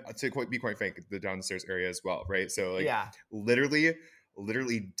 and to be quite frank, the downstairs area as well, right? So like Yeah. literally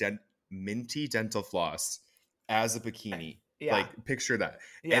minty dental floss as a bikini. Yeah. Like picture that,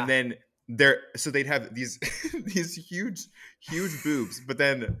 and Yeah. then they'd have these these huge boobs, but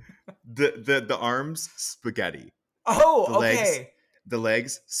then the arms spaghetti, the Oh, legs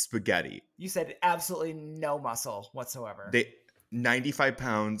okay. spaghetti. You said absolutely no muscle whatsoever. They 95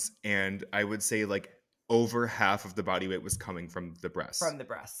 pounds, and I would say like over half of the body weight was coming from the breasts. From the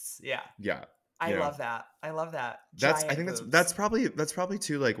breasts. Yeah. Yeah, I love that. I love that. I Giant think boobs. that's probably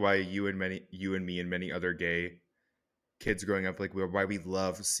too like why you and me and many other gay kids growing up, like why we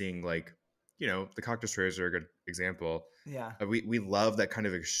love seeing like the cock destroyers are a good example. Yeah. We love that kind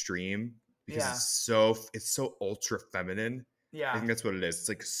of extreme because Yeah. it's so ultra feminine. I Yeah. think that's what it is. It's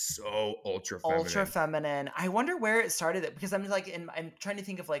like so ultra Ultra feminine. feminine. I wonder where it started, because I'm like, I'm trying to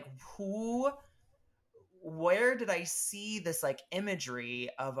think of like where did I see this like imagery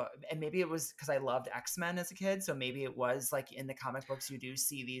of and maybe it was because I loved X-Men as a kid, so maybe it was like in the comic books you do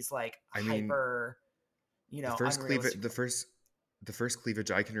see these like I mean, hyper, the first unrealistic. the first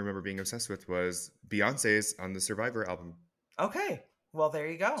cleavage I can remember being obsessed with was Beyonce's on the Survivor album. Okay, well there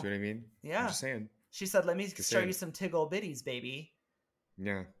you go. Do you know what I mean? I'm Yeah, just saying. she said, "Let me Just show you saying. some tiggle bitties, baby."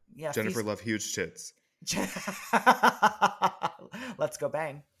 Yeah. Yeah, Jennifer feast. Love huge tits. Let's go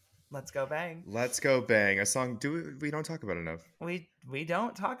bang. Let's go bang. Let's go bang. A song we don't talk about enough. We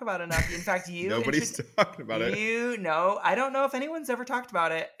don't talk about enough. In fact, Nobody's talking about it. I don't know if anyone's ever talked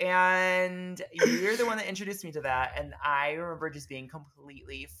about it, and you're the one that introduced me to that, and I remember just being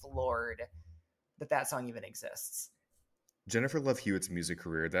completely floored that song even exists. Jennifer Love Hewitt's music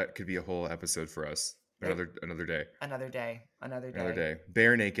career, that could be a whole episode for us. Another day. Another day. Another day.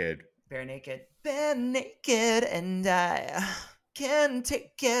 Bare naked. Bare naked. Bare naked, and I can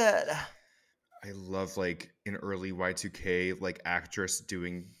take it. I love like an early Y2K like actress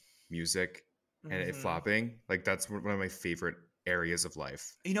doing music and it flopping. Like that's one of my favorite areas of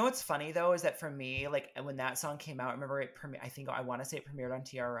life. You know what's funny though is that for me, like when that song came out, I remember I think I want to say it premiered on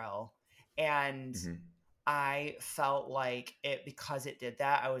TRL, and I felt like it, because it did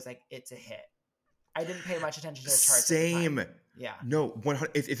that, I was like, it's a hit. I didn't pay much attention to the charts. Same. At the time. Yeah. No,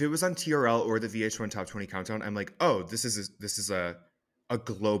 if it was on TRL or the VH1 Top 20 Countdown, I'm like, oh, this is a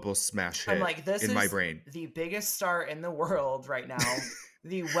global smash hit. I'm like, this in is my brain. The biggest star in the world right now,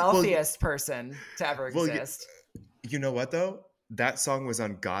 the wealthiest person to ever exist. You know what though? That song was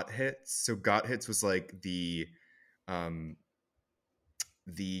on Got Hits. So Got Hits was like the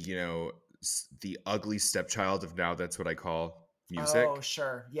ugly stepchild of Now That's What I Call Music. Oh,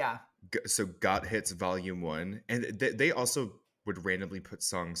 sure. Yeah. So Got Hits Volume 1. And they also would randomly put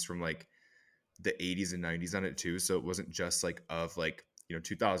songs from like the 80s and 90s on it too. So it wasn't just like of like,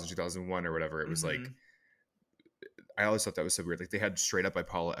 2000, 2001 or whatever. It was like, I always thought that was so weird. Like they had Straight Up by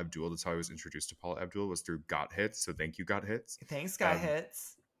Paula Abdul. That's how I was introduced to Paula Abdul, was through Got Hits. So thank you, Got Hits. Thanks, Got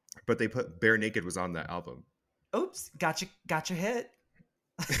Hits. But they put Bare Naked was on that album. Oops, gotcha hit.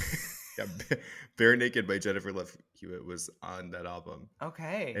 Yeah, Bare Naked by Jennifer Love Hewitt was on that album.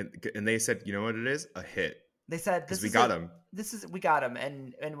 Okay. And they said, you know what it is? A hit. They said, we got him. We got him,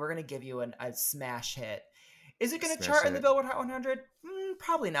 and we're gonna give you a smash hit. Is it gonna Smash chart hit. in the Billboard Hot 100?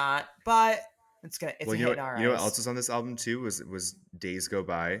 Probably not, but it's a hit in our eyes. You know what else was on this album too? Was Days Go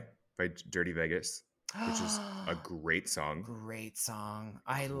By Dirty Vegas, which is a great song. Great song.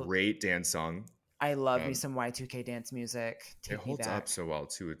 Great dance song. I love me some Y2K dance music. It holds up so well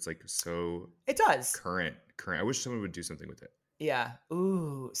too. It's like so. It does. Current. I wish someone would do something with it. Yeah.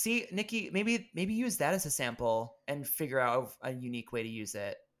 Ooh. See, Nicki, maybe use that as a sample and figure out a unique way to use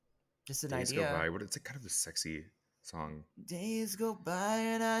it. Just an idea. Days Go By. It's like kind of a sexy song. Days go by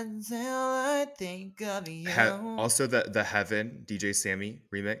and until I think of you. Also the Heaven DJ Sammy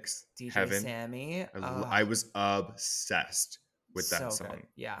remix. DJ Heaven. Sammy. I was obsessed with that song. Good.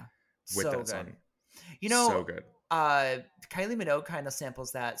 Yeah. With so that good. song. You know, so good. Uh, Kylie Minogue kind of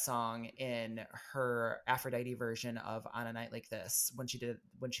samples that song in her Aphrodite version of "On a Night Like This" when she did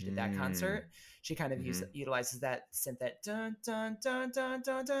that concert. She kind of utilizes that synth, that dun dun dun dun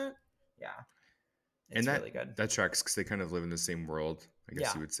dun dun. Yeah, it's And really good. that tracks because they kind of live in the same world, I guess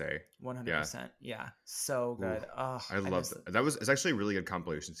Yeah, you would say. Yeah. 100%. Yeah, so Ooh, good. Oh, I love that. It's actually a really good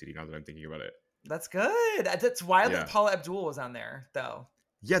compilation CD now that I'm thinking about it. that's good. That's wild that Yeah. Paula Abdul was on there, though.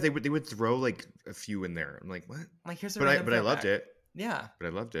 Yeah, they would throw like a few in there. I'm like, what? Like, here's a But I random but I loved throwback. it. Yeah, But I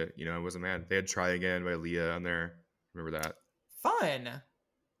loved it. You know, I wasn't mad. They had "Try Again" by Leah on there. Remember that? fun.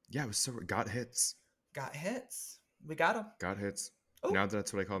 Yeah, it was so got hits. Got hits. We got them. Got hits. Oh, Now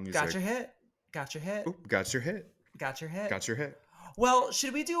that's what I call got music. your hit. Got your hit. Oh, got your hit. Got your hit. Got your hit. Well,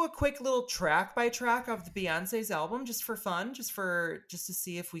 should we do a quick little track by track of the Beyonce's album just for fun, just to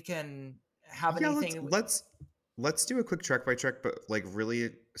see if we can have anything? Let's do a quick track by track, but like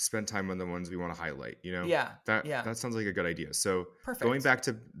really spend time on the ones we want to highlight. You know, Yeah, that sounds like a good idea. So perfect. Going back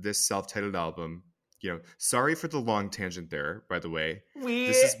to this self-titled album, you know, sorry for the long tangent there. By the way,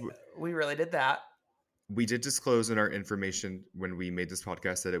 we really did that. We did disclose in our information when we made this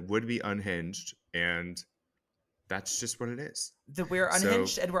podcast that it would be unhinged, and that's just what it is. That we're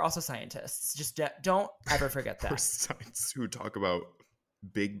unhinged, and we're also scientists. Just don't ever forget that. We're scientists who talk about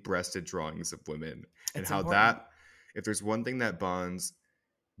big-breasted drawings of women and it's how important. that, if there's one thing that bonds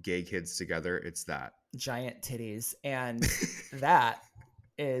gay kids together, it's that. Giant titties. And that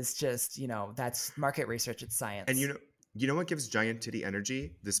is just, that's market research. It's science. And you know what gives giant titty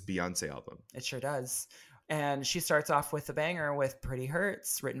energy? This Beyonce album. It sure does. And she starts off with a banger with Pretty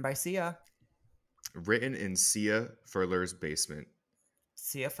Hurts, written by Sia. Written in Sia Furler's basement.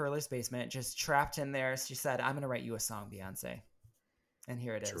 Sia Furler's basement, just trapped in there. She said, I'm going to write you a song, Beyonce. And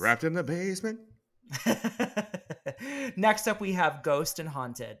here it is. Trapped in the basement. Next up, we have Ghost and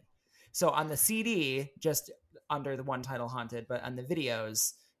Haunted. So on the CD, just under the one title Haunted, but on the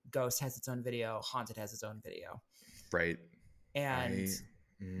videos, Ghost has its own video, Haunted has its own video. Right. And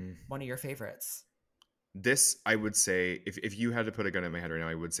one of your favorites. This, I would say, if you had to put a gun in my head right now,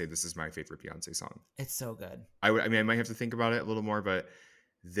 I would say this is my favorite Beyonce song. It's so good. I might have to think about it a little more, but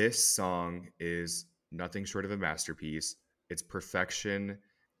this song is nothing short of a masterpiece. It's perfection.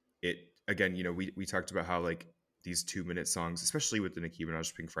 It, again, we talked about how like these 2-minute songs, especially with the Nicki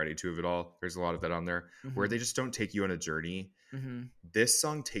Minaj Pink Friday 2 of it all, there's a lot of that on there where they just don't take you on a journey. This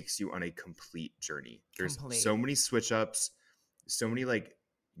song takes you on a complete journey. There's so many switch ups, so many like,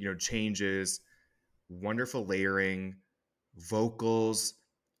 changes, wonderful layering, vocals,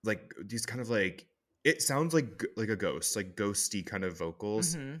 like these kind of like, it sounds like a ghost, like ghosty kind of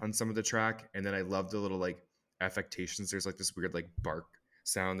vocals on some of the track. And then I love the little like affectations. There's like this weird like bark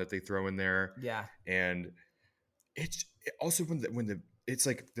sound that they throw in there. Yeah. And it's also when it's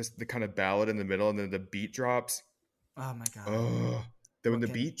like this, the kind of ballad in the middle and then the beat drops. Oh my God. Oh, then when the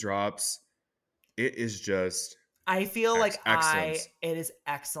beat drops, it is just, I feel like excellence. It is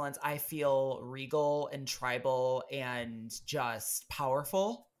excellence. I feel regal and tribal and just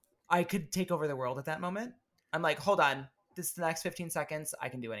powerful. I could take over the world at that moment. I'm like, hold on, this is the next 15 seconds. I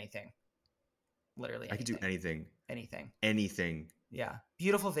can do anything. Literally anything. I could do anything. Anything. Yeah.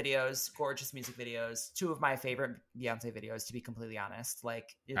 Beautiful videos, gorgeous music videos. 2 of my favorite Beyonce videos, to be completely honest.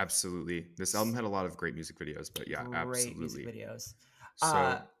 Absolutely. This album had a lot of great music videos, but yeah, great absolutely. Music videos.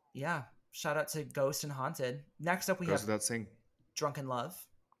 So, yeah. Shout out to Ghost and Haunted. Next up, we goes have without saying, Drunken Love.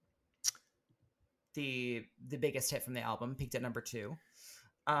 The biggest hit from the album, peaked at number 2.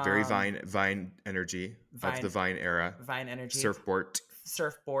 Very Vine energy of the Vine era. Vine energy.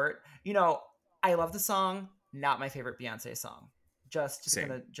 Surfboard. I love the song. Not my favorite Beyonce song. Just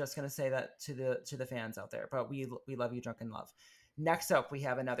gonna say that to the fans out there. But we love you, Drunken Love. Next up, we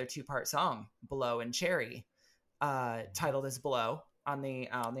have another 2-part song, Blow and Cherry, titled as Blow on the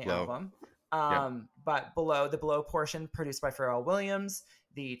album. But the Blow portion produced by Pharrell Williams,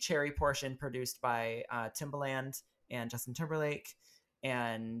 the Cherry portion produced by Timbaland and Justin Timberlake,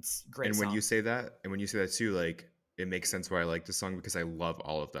 and great. And song. when you say that too, like it makes sense why I like this song because I love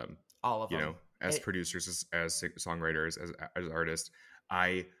all of them. All of them. As producers, as songwriters, as artists,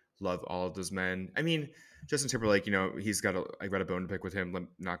 I love all of those men. I mean, Justin Timberlake, I got a bone to pick with him. I'm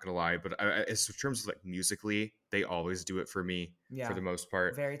not gonna lie, but in terms of like musically, they always do it for me for the most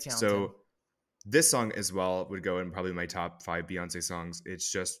part. Very talented. So this song as well would go in probably my top 5 Beyonce songs.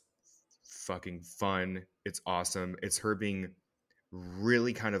 It's just fucking fun. It's awesome. It's her being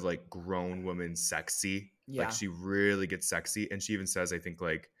really kind of like grown woman sexy. Yeah. Like she really gets sexy, and she even says, I think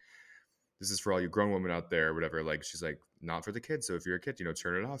like, this is for all you grown women out there, or whatever. Like she's like, not for the kids. So if you're a kid,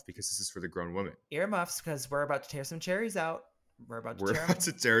 turn it off because this is for the grown woman. Earmuffs, because we're about to tear some cherries out. We're about to We're tear about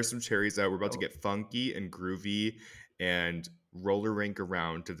them. to tear some cherries out. We're about to Oh, get funky and groovy and roller rink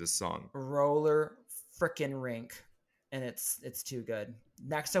around to this song. roller frickin' rink, and it's too good.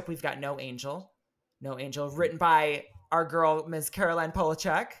 Next up, we've got No Angel. No Angel, written by our girl Ms. Caroline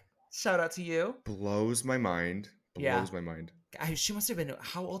Polachek. Shout out to you. Blows my mind. Yeah, Blows my mind. she must have been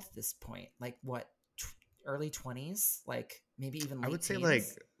how old at this point? Like what, early 20s? Like maybe even I late would say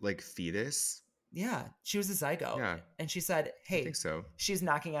teens? like fetus. Yeah, she was a zygote, Yeah, and she said, I think "Hey, so. she's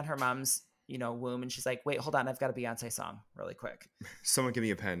knocking on her mom's womb, and she's like, wait, hold on, I've got a Beyonce song really quick." Someone give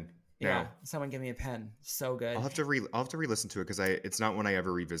me a pen Yeah, now. someone give me a pen. So good. I'll have to re-listen to it because it's not one I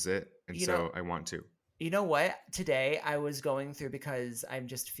ever revisit, and You know, so I want to. you know what? Today I was going through because I'm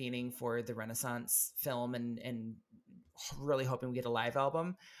just fiending for the Renaissance film and really hoping we get a live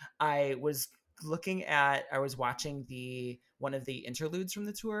album. I was I was watching the one of the interludes from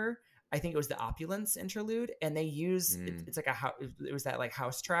the tour. I think it was the Opulence interlude, and they use Mm, it's like it was that like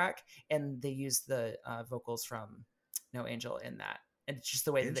house track, and they used the vocals from No Angel in that, and it's just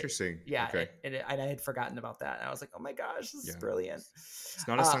the way that interesting. yeah, Okay. and I had forgotten about that, and I was like, oh my gosh, this is Yeah. brilliant. It's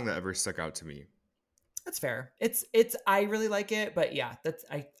not a Uh, song that ever stuck out to me. that's fair. It's I really like it, but yeah, that's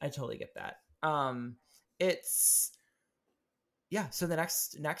I totally get that. It's yeah. So the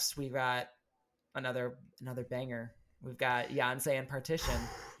next we got another banger. We've got Beyonce and Partition.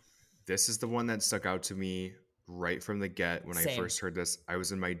 This is the one that stuck out to me right from the get when I Same. first heard this. I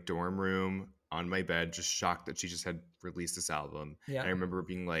was in my dorm room on my bed, just shocked that she just had released this album. And I Yep. remember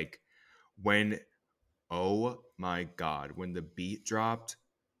being like, when, oh my God, when the beat dropped,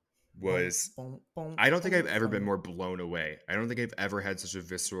 Boom, was boom, boom, I don't think I've boom, ever been boom. more blown away. I don't think I've ever had such a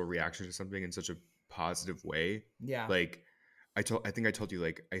visceral reaction to something in such a positive way. Yeah. Like I think I told you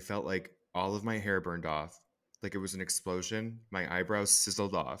like I felt like all of my hair burned off, like it was an explosion. My eyebrows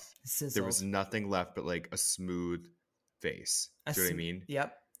sizzled off. There was Sizzled. nothing left but like a smooth face. Do you know what I mean?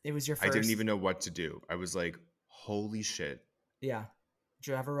 Yep. It was your I didn't first. even know what to do. I was like, holy shit. Yeah.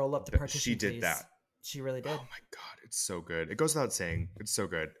 Did you ever roll up the She partition, did please? that. She really did. Oh my God. It's so good. It goes without saying. It's so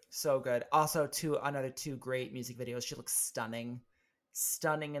good. So good. Also, another two great music videos. She looks stunning,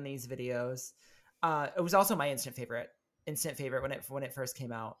 stunning in these videos. It was also my instant favorite when it first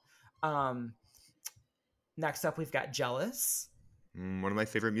came out. Um, Next up, we've got Jealous. One of my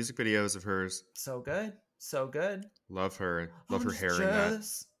favorite music videos of hers. So good, so good. Love her. Love I'm her just hair in that.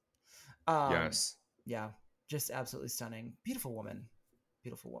 jealous. Um, Yes. yeah, just absolutely stunning. Beautiful woman,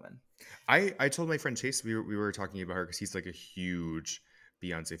 beautiful woman. I told my friend Chase we were talking about her because he's like a huge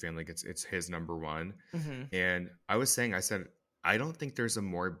Beyonce fan. Like it's his number one. Mm-hmm. And I said, I don't think there's a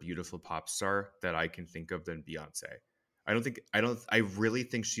more beautiful pop star that I can think of than Beyonce. I really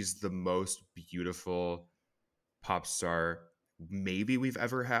think she's the most beautiful pop star maybe we've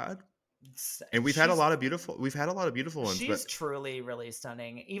ever had. And we've had a lot of beautiful ones, She's but truly really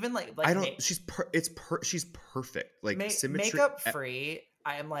stunning. Even I don't she's perfect. Like symmetry makeup free.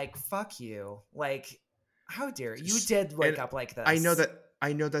 I am like, fuck you. Like, how dare you sh- did wake and up like I know this?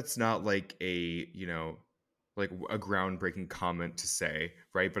 that that's not like a, like a groundbreaking comment to say,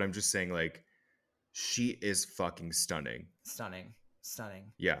 right? But I'm just saying like she is fucking stunning. Stunning,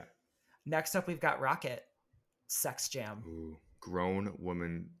 stunning. Yeah. Next up, we've got Rocket, Sex Jam. Ooh, grown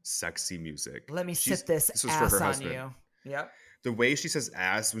woman sexy music. Let me sit This was for her ass on husband. you. Yep. The way she says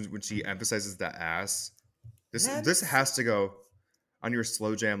ass when she emphasizes that ass, Let me this sit. has to go on your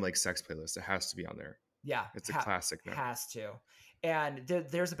slow jam like sex playlist. It has to be on there. Yeah, It's a classic now. has to. And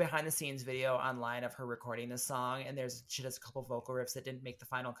there's a behind the scenes video online of her recording this song, and she does a couple vocal riffs that didn't make the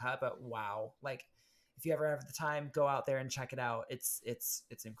final cut, but wow, like if you ever have the time, go out there and check it out. It's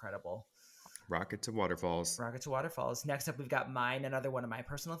incredible. Rocket to Waterfalls. Rocket to Waterfalls. Next up, we've got Mine, another one of my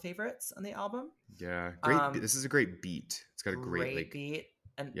personal favorites on the album. Yeah, great. This is a great beat. It's got a great like beat,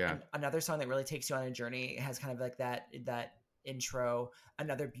 and, yeah. and another song that really takes you on a journey. It has kind of like that intro.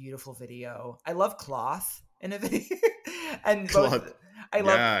 Another beautiful video. I love Cloth in a video, and Club. I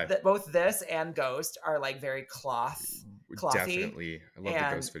love Yeah, that both this and Ghost are like very clothy. definitely. I love the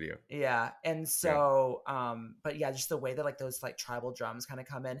And Ghost video. yeah, and Yeah. so but yeah, just the way that like those like tribal drums kind of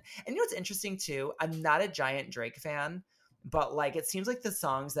come in. And you know what's interesting too, I'm not a giant Drake fan, but like it seems like the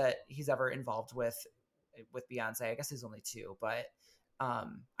songs that he's ever involved with Beyonce, I guess there's only two, but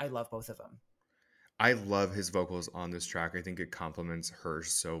I love both of them. I love his vocals on this track. I think it complements her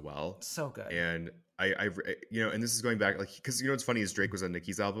so well. So good. And and this is going back, like, because what's funny is Drake was on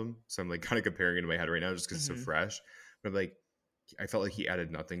Nicki's album, so I'm like kind of comparing it in my head right now just because it's so fresh. But I'm like, I felt like he added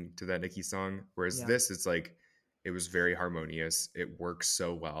nothing to that Nicki song, whereas this, it's like it was very harmonious. It works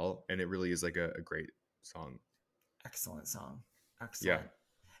so well, and it really is like a great song. Excellent song. Excellent. Yeah,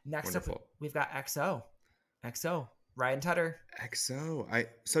 Next wonderful. up, we've got XO. XO. Ryan Tedder. XO. I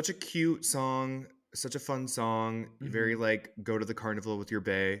such a cute song, such a fun song, very Mm-hmm. like go to the carnival with your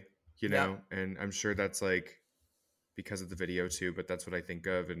bae, Yep. and I'm sure that's like because of the video too, but that's what I think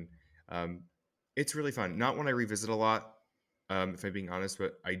of, and um, it's really fun. Not one I revisit a lot, if I'm being honest,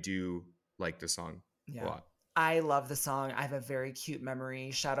 but I do like the song a Yeah. lot. I love the song. I have a very cute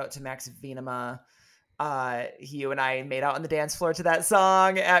memory. Shout out to Max Venema. You and I made out on the dance floor to that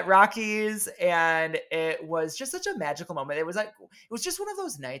song at Rockies, and it was just such a magical moment. It was just one of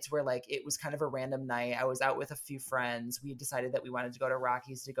those nights where like it was kind of a random night. I was out with a few friends. We decided that we wanted to go to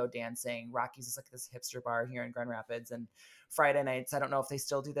Rockies to go dancing. Rockies is like this hipster bar here in Grand Rapids, and Friday nights, I don't know if they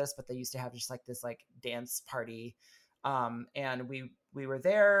still do this, but they used to have just like this like dance party. And we were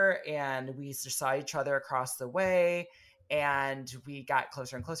there, and we just saw each other across the way, and we got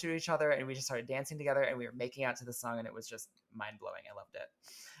closer and closer to each other, and we just started dancing together, and we were making out to the song, and it was just mind-blowing. I loved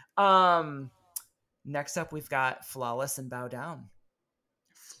it. Next up, we've got Flawless and Bow Down.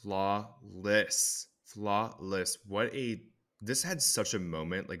 Flawless, flawless. What a this had such a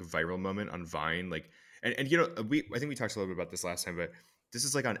moment, like viral moment on Vine, like and we I think we talked a little bit about this last time, but this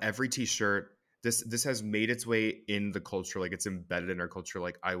is like on every t-shirt. This has made its way in the culture, like it's embedded in our culture.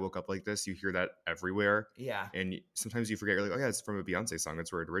 Like I woke up like this. You hear that everywhere, Yeah. and sometimes you forget. You're like, oh yeah, it's from a Beyonce song.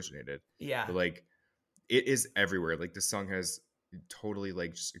 That's where it originated. Yeah. But like it is everywhere. Like this song has totally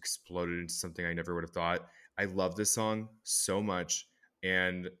like just exploded into something I never would have thought. I love this song so much,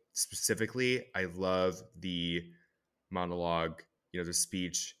 and specifically, I love the monologue. The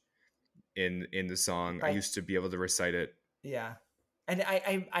speech in the song. I Right. used to be able to recite it. Yeah. And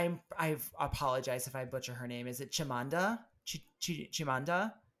I've apologized if I butcher her name. Is it Chimanda?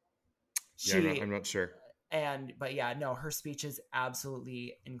 Chimanda? Yeah, I'm She not sure. and but yeah, no, her speech is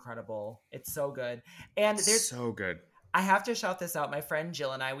absolutely incredible. It's so good. And there's So good. I have to shout this out. My friend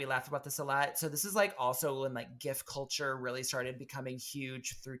Jill and I, we laugh about this a lot. So this is like also when like GIF culture really started becoming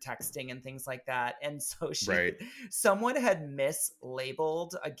huge through texting and things like that. And so Right. someone had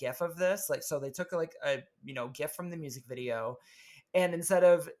mislabeled a GIF of this. Like, so they took like a, GIF from the music video, and instead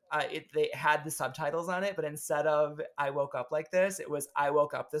of they had the subtitles on it, but instead of "I woke up like this," it was "I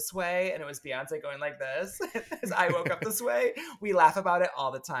woke up this way," and it was Beyonce going like this. As "I woke up this way," we laugh about it all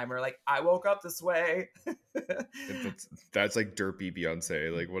the time. We're like, "I woke up this way." That's like derpy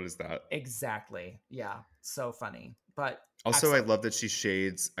Beyonce. Like, what is that? Exactly. Yeah. So funny, but Also, I excellent. love that she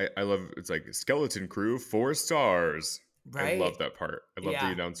shades. I love it's like skeleton crew 4 stars. I Right. love that part. I love the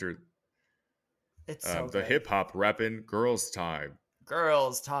Yeah. announcer. It's so The good. hip hop rapping girls time.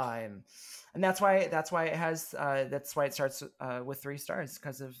 Girls time. And that's why it has that's why it starts with 3 stars,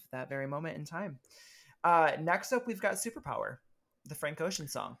 because of that very moment in time. Next up, we've got Superpower, the Frank Ocean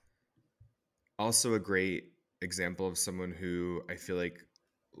song. Also, a great example of someone who I feel like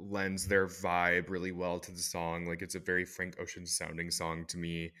lends their vibe really well to the song. Like it's a very Frank Ocean sounding song to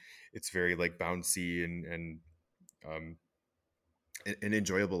me. It's very like bouncy and um, an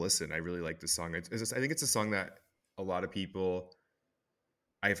enjoyable listen. I really like this song. I think it's a song that a lot of people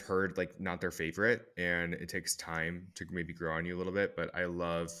I've heard like not their favorite, and it takes time to maybe grow on you a little bit. But I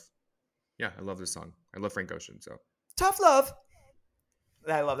love this song. I love Frank Ocean. So Tough Love.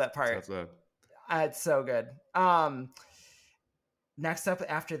 I love that part. tough love. It's so good. Next up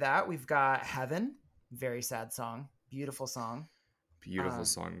after that, we've got Heaven. Very sad song. Beautiful song. Beautiful Um,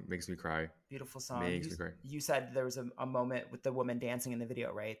 song. Makes me cry. Beautiful song. Makes You me cry. you said there was a moment with the woman dancing in the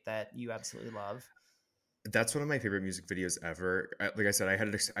video, right? That you absolutely love. That's one of my favorite music videos ever. Like I said, I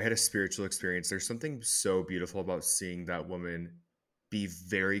had a spiritual experience. There's something so beautiful about seeing that woman be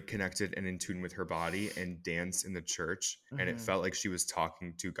very connected and in tune with her body and dance in the church, and it Mm-hmm. felt like she was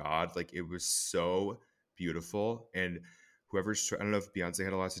talking to God. Like it was so beautiful. And I don't know if Beyonce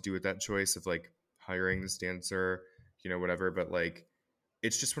had a lot to do with that choice of like hiring this dancer, whatever. But like,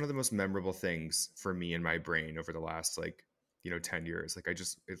 it's just one of the most memorable things for me in my brain over the last like 10 years. Like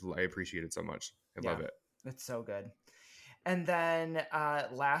I appreciate it so much. I Yeah, love it. it's so good. And then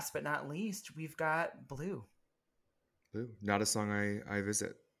last but not least, we've got Blue. Ooh, not a song I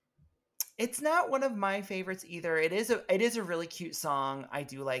visit. It's not one of my favorites either. It is a really cute song. I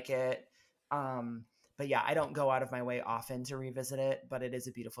do like it. Um, but yeah, I don't go out of my way often to revisit it, but it is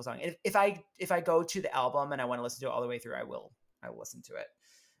a beautiful song. If I go to the album and I want to listen to it all the way through, I will listen to it.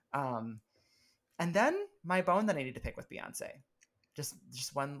 Um, and then my bone that I need to pick with Beyonce, just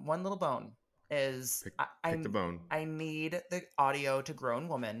one little bone, is Pick I pick the I, bone. I need the audio to Grown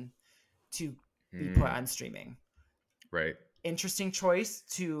Woman to be put Mm, on streaming. right, Interesting choice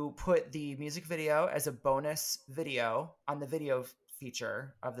to put the music video as a bonus video on the video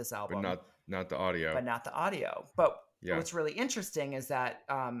feature of this but album, not the audio. but not the audio. But Yeah, what's really interesting is that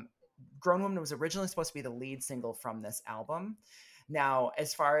Grown Woman was originally supposed to be the lead single from this album. Now,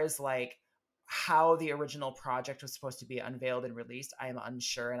 as far as like how the original project was supposed to be unveiled and released, I am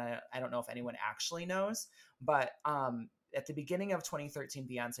unsure, and I don't know if anyone actually knows. But at the beginning of 2013,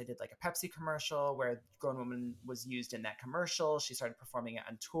 Beyonce did like a Pepsi commercial where Grown Woman was used in that commercial. She started performing it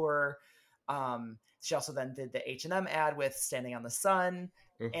on tour. She also then did the H&M ad with Standing on the Sun,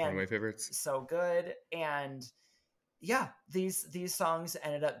 Oh, one of and my favorites. so good. And yeah, these songs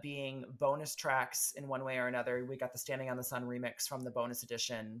ended up being bonus tracks in one way or another. We got the Standing on the Sun remix from the bonus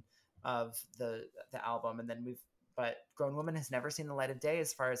edition of the album, and then but Grown Woman has never seen the light of day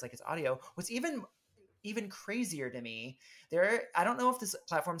as far as like its audio. What's even crazier to me, I don't know if this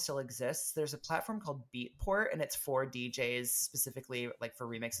platform still exists. There's a platform called Beatport, and it's for DJs specifically, like for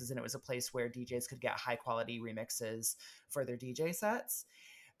remixes, and it was a place where DJs could get high quality remixes for their DJ sets.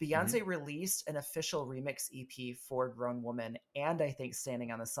 Beyonce released an official remix EP for Grown Woman and I think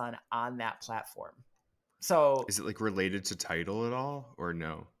Standing on the Sun on that platform. So Is it like related to Tidal at all, or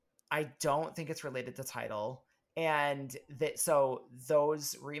no? I don't think it's related to Tidal. And so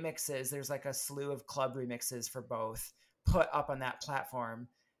those remixes, there's like a slew of club remixes for both put up on that platform,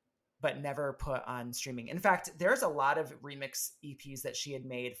 but never put on streaming. In fact, there's a lot of remix EPs that she had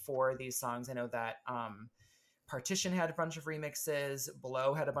made for these songs. I know that Partition had a bunch of remixes.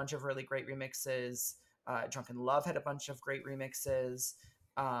 Below had a bunch of really great remixes. Drunken Love had a bunch of great remixes.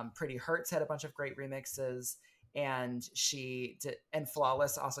 Pretty Hurts had a bunch of great remixes. And and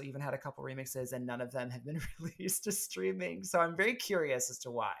Flawless also even had a couple remixes, and none of them have been released to streaming. So I'm very curious as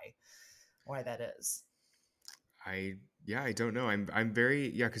to why that is. I don't know. I'm very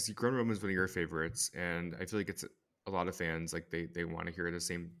because Grown Woman is one of your favorites, and I feel like it's a lot of fans like they want to hear the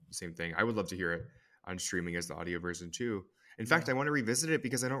same thing. I would love to hear it on streaming as the audio version too. In fact, I want to revisit it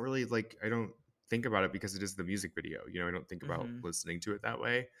because I don't think about it because it is the music video. You know, I don't think about listening to it that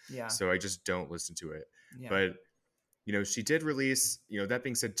way. Yeah. So I just don't listen to it. Yeah. But you know, she did release. You know, that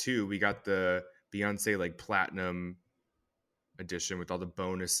being said, too, we got the Beyonce like platinum edition with all the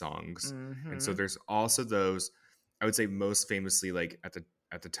bonus songs, and so there's also those. I would say most famously, like at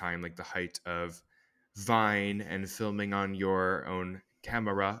the time, like the height of Vine and filming on your own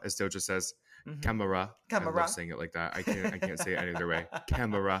camera, as Doja says, camera. I love saying it like that. I can't say it any other way.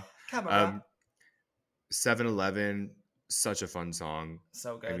 Camera. 7-Eleven, such a fun song.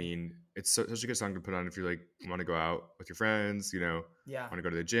 So good. I mean, it's such a good song to put on if you like want to go out with your friends, you know, want to go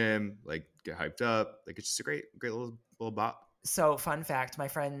to the gym, like get hyped up. Like it's just a great little bop. So fun fact, my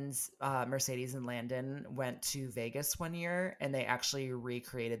friends Mercedes and Landon went to Vegas one year, and they actually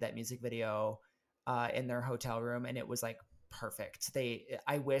recreated that music video in their hotel room, and it was like perfect.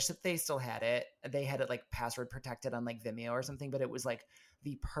 I wish that they still had it. They had it like password protected on like Vimeo or something, but it was like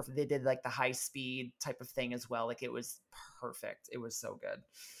the perfect. They did like the high speed type of thing as well. Like it was perfect. It was so good.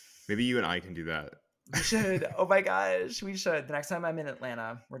 Maybe you and I can do that. We should. Oh my gosh, we should. The next time I'm in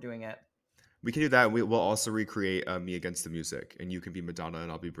Atlanta, we're doing it. We can do that. We'll also recreate Me Against the Music, and you can be Madonna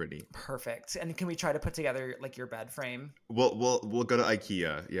and I'll be Britney. Perfect. And can we try to put together like your bed frame? We'll go to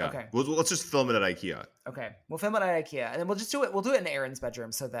IKEA. Yeah. Okay. Let's just film it at IKEA. Okay. We'll film it at IKEA, and then we'll just do it. We'll do it in Aaron's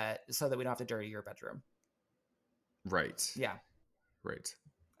bedroom so that we don't have to dirty your bedroom. Right. Yeah. Right.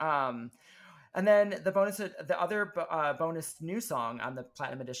 And then the other bonus new song on the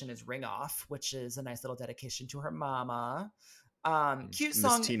Platinum Edition is "Ring Off," which is a nice little dedication to her mama. Cute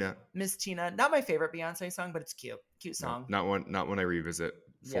song, Miss Tina. Not my favorite Beyonce song, but it's cute song. No, not when I revisit.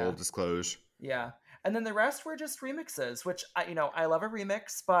 Full disclosure. Yeah, and then the rest were just remixes, which I love a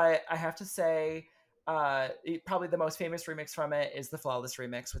remix, but I have to say, probably the most famous remix from it is the Flawless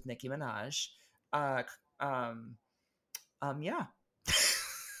remix with Nicki Minaj. Yeah.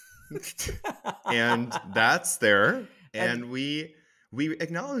 And that's there, and we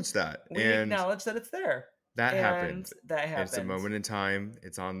acknowledge that. Acknowledge that it's there. That happened. It's a moment in time.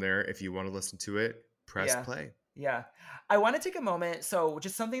 It's on there. If you want to listen to it, press play. Yeah. I want to take a moment. So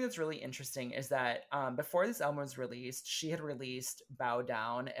just something that's really interesting is that before this album was released, she had released Bow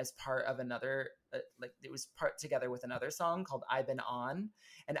Down as part of another, it was part together with another song called I've Been On.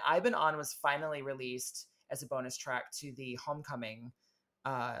 And I've Been On was finally released as a bonus track to the Homecoming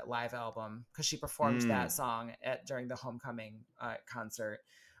live album because she performed that song during the Homecoming concert.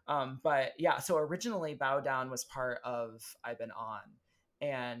 But yeah, so originally Bow Down was part of I've Been On.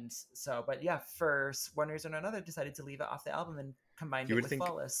 And so, but yeah, for one reason or another, decided to leave it off the album and combined it with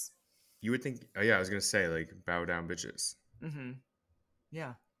Flawless. You would think, I was going to say, like, bow down, bitches. Mm-hmm.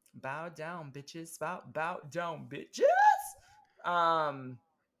 Yeah. Bow down, bitches. Bow down, bitches.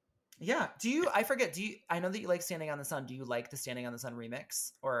 Yeah. I know that you like Standing on the Sun. Do you like the Standing on the Sun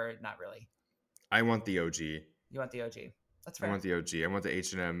remix or not really? I want the OG. You want the OG? That's I fair. want the OG. I want the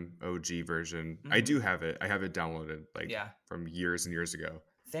H&M OG version. I Mm-hmm. do have it. I have it downloaded like Yeah. from years and years ago.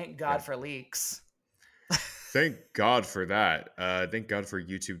 Thank Yeah. God for leaks. Thank God for that. Thank God for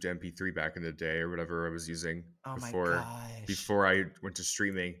YouTube to MP3 back in the day or whatever I was using Oh my before gosh. before I went to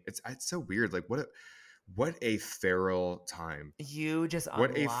streaming. It's so weird. Like what a feral time. You just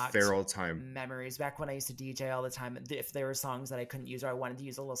What a unlocked feral time. memories. Back when I used to DJ all the time, if there were songs that I couldn't use or I wanted to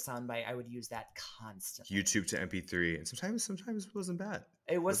use a little soundbite, I would use that constantly. YouTube to MP3, and sometimes it wasn't bad.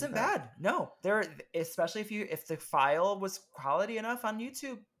 It wasn't bad. No, there, especially if the file was quality enough on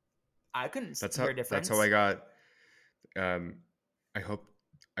YouTube, I couldn't That's hear how a that's how difference. I got. Um, I hope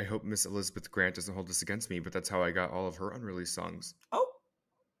I hope Miss Elizabeth Grant doesn't hold this against me, but that's how I got all of her unreleased songs. Oh,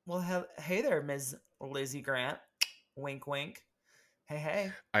 well, hey there, Ms. Lizzie Grant. Wink, wink.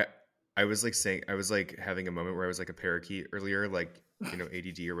 Hey, hey. I was like saying I was like having a moment where I was like a parakeet earlier, like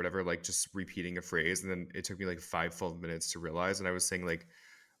ADD or whatever, like just repeating a phrase, and then it took me like 5 full minutes to realize, and I was saying like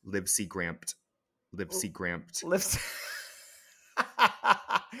Libsy Gramped, Libsy Gramped. Lips.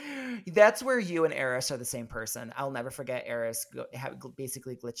 That's where you and Eris are the same person. I'll never forget Eris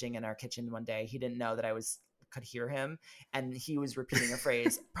basically glitching in our kitchen one day. He didn't know that I could hear him, and he was repeating a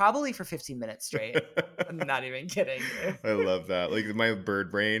phrase probably for 15 minutes straight. I'm not even kidding. I love that. Like my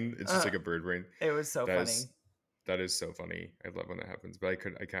bird brain, it's just Uh, like a bird brain. it was so That funny. is that is so funny. I love when that happens, but I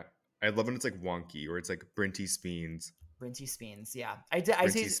can't. I love when it's like wonky or it's like Brinty Speens. Brinty Speens, yeah. I Brinty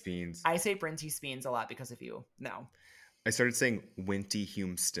say Speens. Brinty Speens a lot because of you. No. I started saying Winty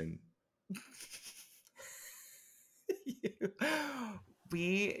Humston.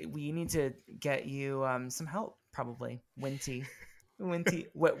 we need to get you some help probably. Winty. Winty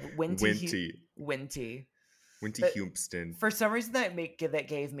Uh, Humston. for some reason that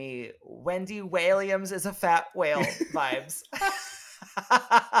gave me Wendy Williams is a fat whale vibes.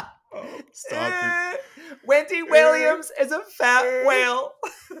 Oh, stop Wendy Williams is a fat whale.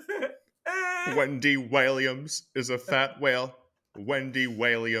 Wendy Williams is a fat whale. Wendy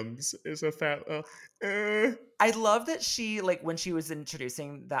Williams is a fat whale. I love that she, like, when she was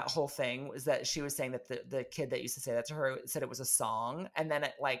introducing that whole thing, was that she was saying that the kid that used to say that to her said it was a song, and then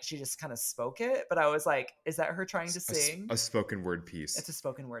it, like, she just kind of spoke it. But I was like, is that her trying to sing? A spoken word piece. It's a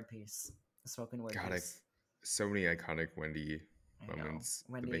spoken word piece. A spoken word God, piece. so many iconic Wendy moments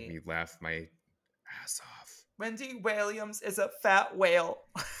that make me laugh my ass off. Wendy Williams is a fat whale.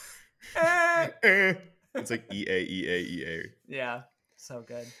 It's like EA. Yeah, so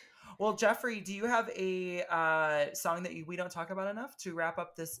good. Well, Jeffrey, do you have a song that we don't talk about enough to wrap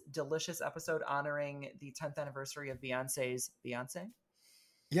up this delicious episode honoring the 10th anniversary of Beyonce's Beyoncé?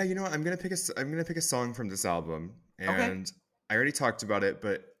 Yeah, you know what? I'm gonna pick a song from this album, and okay. I already talked about it,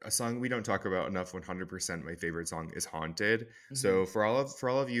 but a song we don't talk about enough. 100% my favorite song is "Haunted." Mm-hmm. So for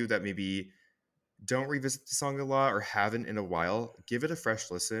all of you that maybe don't revisit the song a lot or haven't in a while, give it a fresh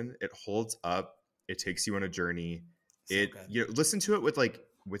listen. It holds up. It takes you on a journey. So Listen to it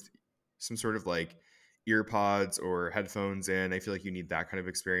with some sort of like ear pods or headphones in. I feel like you need that kind of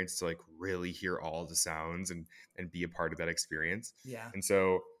experience to like really hear all the sounds and be a part of that experience. Yeah. And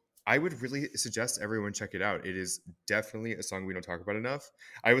so I would really suggest everyone check it out. It is definitely a song we don't talk about enough.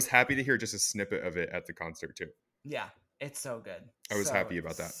 I was happy to hear just a snippet of it at the concert too. Yeah, it's so good. I was happy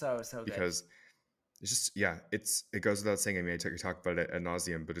about that. So good. Because it's just, yeah, it goes without saying. I mean, I talk about it ad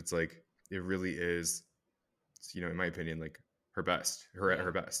nauseum, but it's like, it really is, in my opinion, like her best, at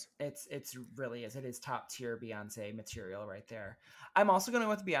her best. It's really is. It is top tier Beyonce material right there. I'm also going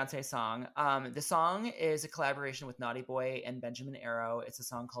with a Beyonce song. The song is a collaboration with Naughty Boy and Benjamin Arrow. It's a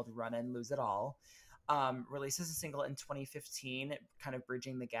song called Run and Lose It All. Released as a single in 2015, kind of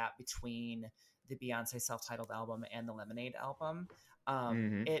bridging the gap between the Beyonce self-titled album and the Lemonade album.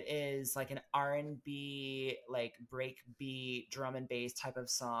 It is like an R&B, like breakbeat drum and bass type of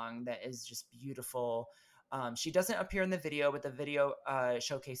song that is just beautiful. She doesn't appear in the video, but the video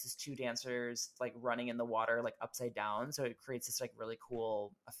showcases two dancers like running in the water, like upside down. So it creates this like really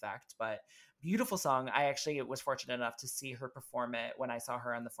cool effect, but beautiful song. I actually was fortunate enough to see her perform it when I saw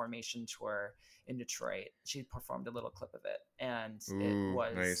her on the Formation tour in Detroit. She performed a little clip of it, and it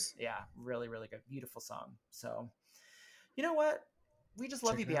was nice. Yeah, really, really good. Beautiful song. So you know what? We just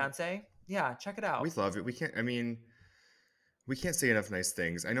love you, Beyonce. Yeah, check it out. We love it. We can't say enough nice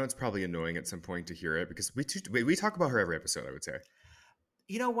things. I know it's probably annoying at some point to hear it because we talk about her every episode, I would say.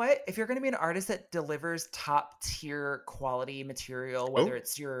 You know what? If you're going to be an artist that delivers top tier quality material, whether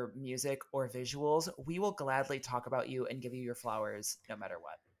it's your music or visuals, we will gladly talk about you and give you your flowers no matter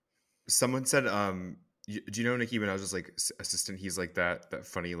what. Someone said, do you know Nicki Minaj's like assistant? He's like that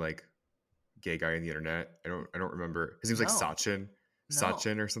funny like gay guy on the internet. I don't remember. His name's like Sachin. No.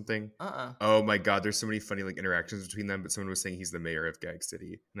 Sachin or something. Uh-uh. Oh my god, there's so many funny like interactions between them. But someone was saying he's the mayor of Gag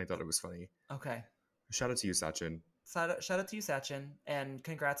City, and I thought it was funny. Okay. Shout out to you, Sachin. Shout out to you, Sachin, and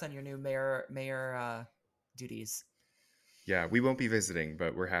congrats on your new mayor duties. Yeah, we won't be visiting,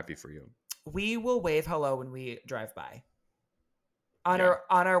 but we're happy for you. We will wave hello when we drive by on Yeah.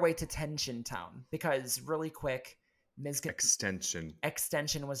 our way to Tension Town, because really quick,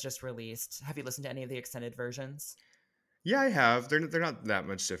 Extension was just released. Have you listened to any of the extended versions? Yeah, I have. They're not that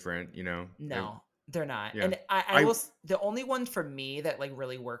much different, you know. No, they're not. Yeah. And I will. The only one for me that like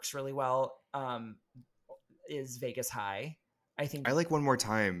really works really well is Vegas High. I think I like One More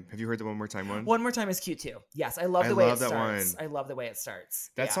Time. Have you heard the One More Time one? One More Time is cute too. Yes, I love the way it starts. I love the way it starts.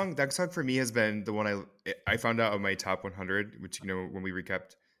 That song for me has been the one I found out of my top 100, which, you know, when we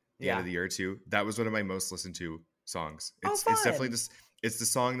recapped the end of the year too. That was one of my most listened to songs. It's definitely this. It's the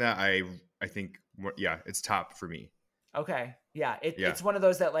song that I think. Yeah, it's top for me. Okay. Yeah. It's one of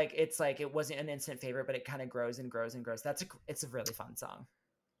those that like it's like it wasn't an instant favorite, but it kind of grows and grows and grows. It's a really fun song.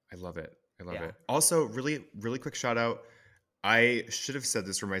 I love it. Also, really, really quick shout out. I should have said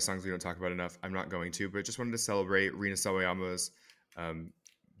this for my songs we don't talk about enough. I'm not going to, but just wanted to celebrate Rina Sawayama's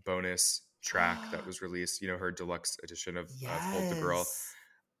bonus track that was released. You know, her deluxe edition of Hold the Girl.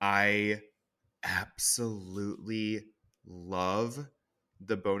 I absolutely love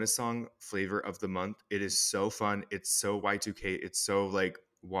the bonus song Flavor of the Month. It is so fun. It's so Y2K. It's so like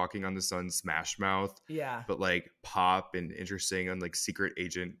Walking on the Sun, Smash Mouth. Yeah. But like pop and interesting and like secret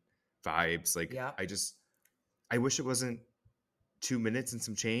agent vibes. Like I wish it wasn't 2 minutes and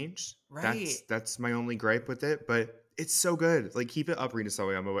some change. Right. That's my only gripe with it, but it's so good. Like, keep it up, Rina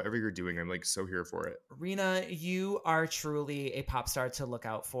Sawayama. Whatever you're doing, I'm like so here for it. Rina, you are truly a pop star to look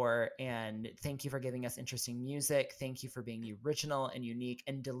out for, and thank you for giving us interesting music. Thank you for being original and unique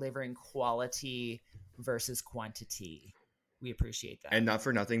and delivering quality versus quantity. We appreciate that. And not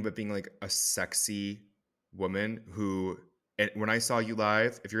for nothing, but being like a sexy woman who, and when I saw you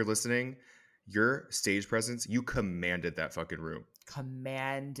live, if you're listening, your stage presence, you commanded that fucking room.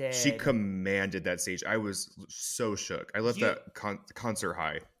 She commanded that stage. I was so shook. I left that concert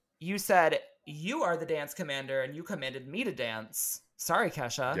high. You said, you are the dance commander and you commanded me to dance. Sorry,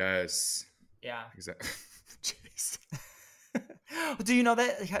 Kesha. Yes. Yeah. Exactly. Jeez. Do you know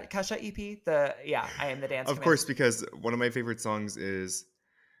that Kesha EP? I am the dance commander. Of course, because one of my favorite songs is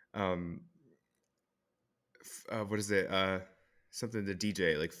what is it? Something the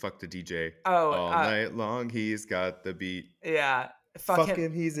DJ, like fuck the DJ. All night long he's got the beat. Yeah. Fuck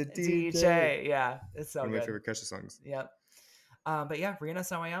him, he's a DJ. Yeah. It's so one of good. my favorite Kesha songs. Yep. But yeah, Rina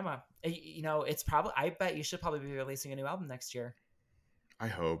Sawayama. You know, it's probably, I bet you should probably be releasing a new album next year. I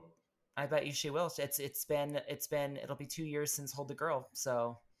hope. I bet you she will. It'll be 2 years since Hold the Girl.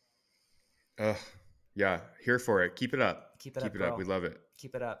 So. Yeah, here for it. Keep it up. Keep it up. We love it.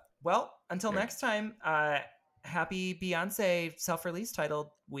 Keep it up. Well, until next time, happy Beyoncé self-release titled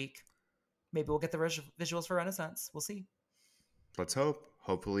week. Maybe we'll get the visuals for Renaissance. We'll see. Let's hope.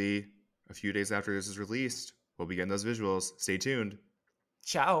 Hopefully, a few days after this is released, we'll be getting those visuals. Stay tuned.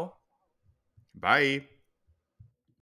 Ciao. Bye.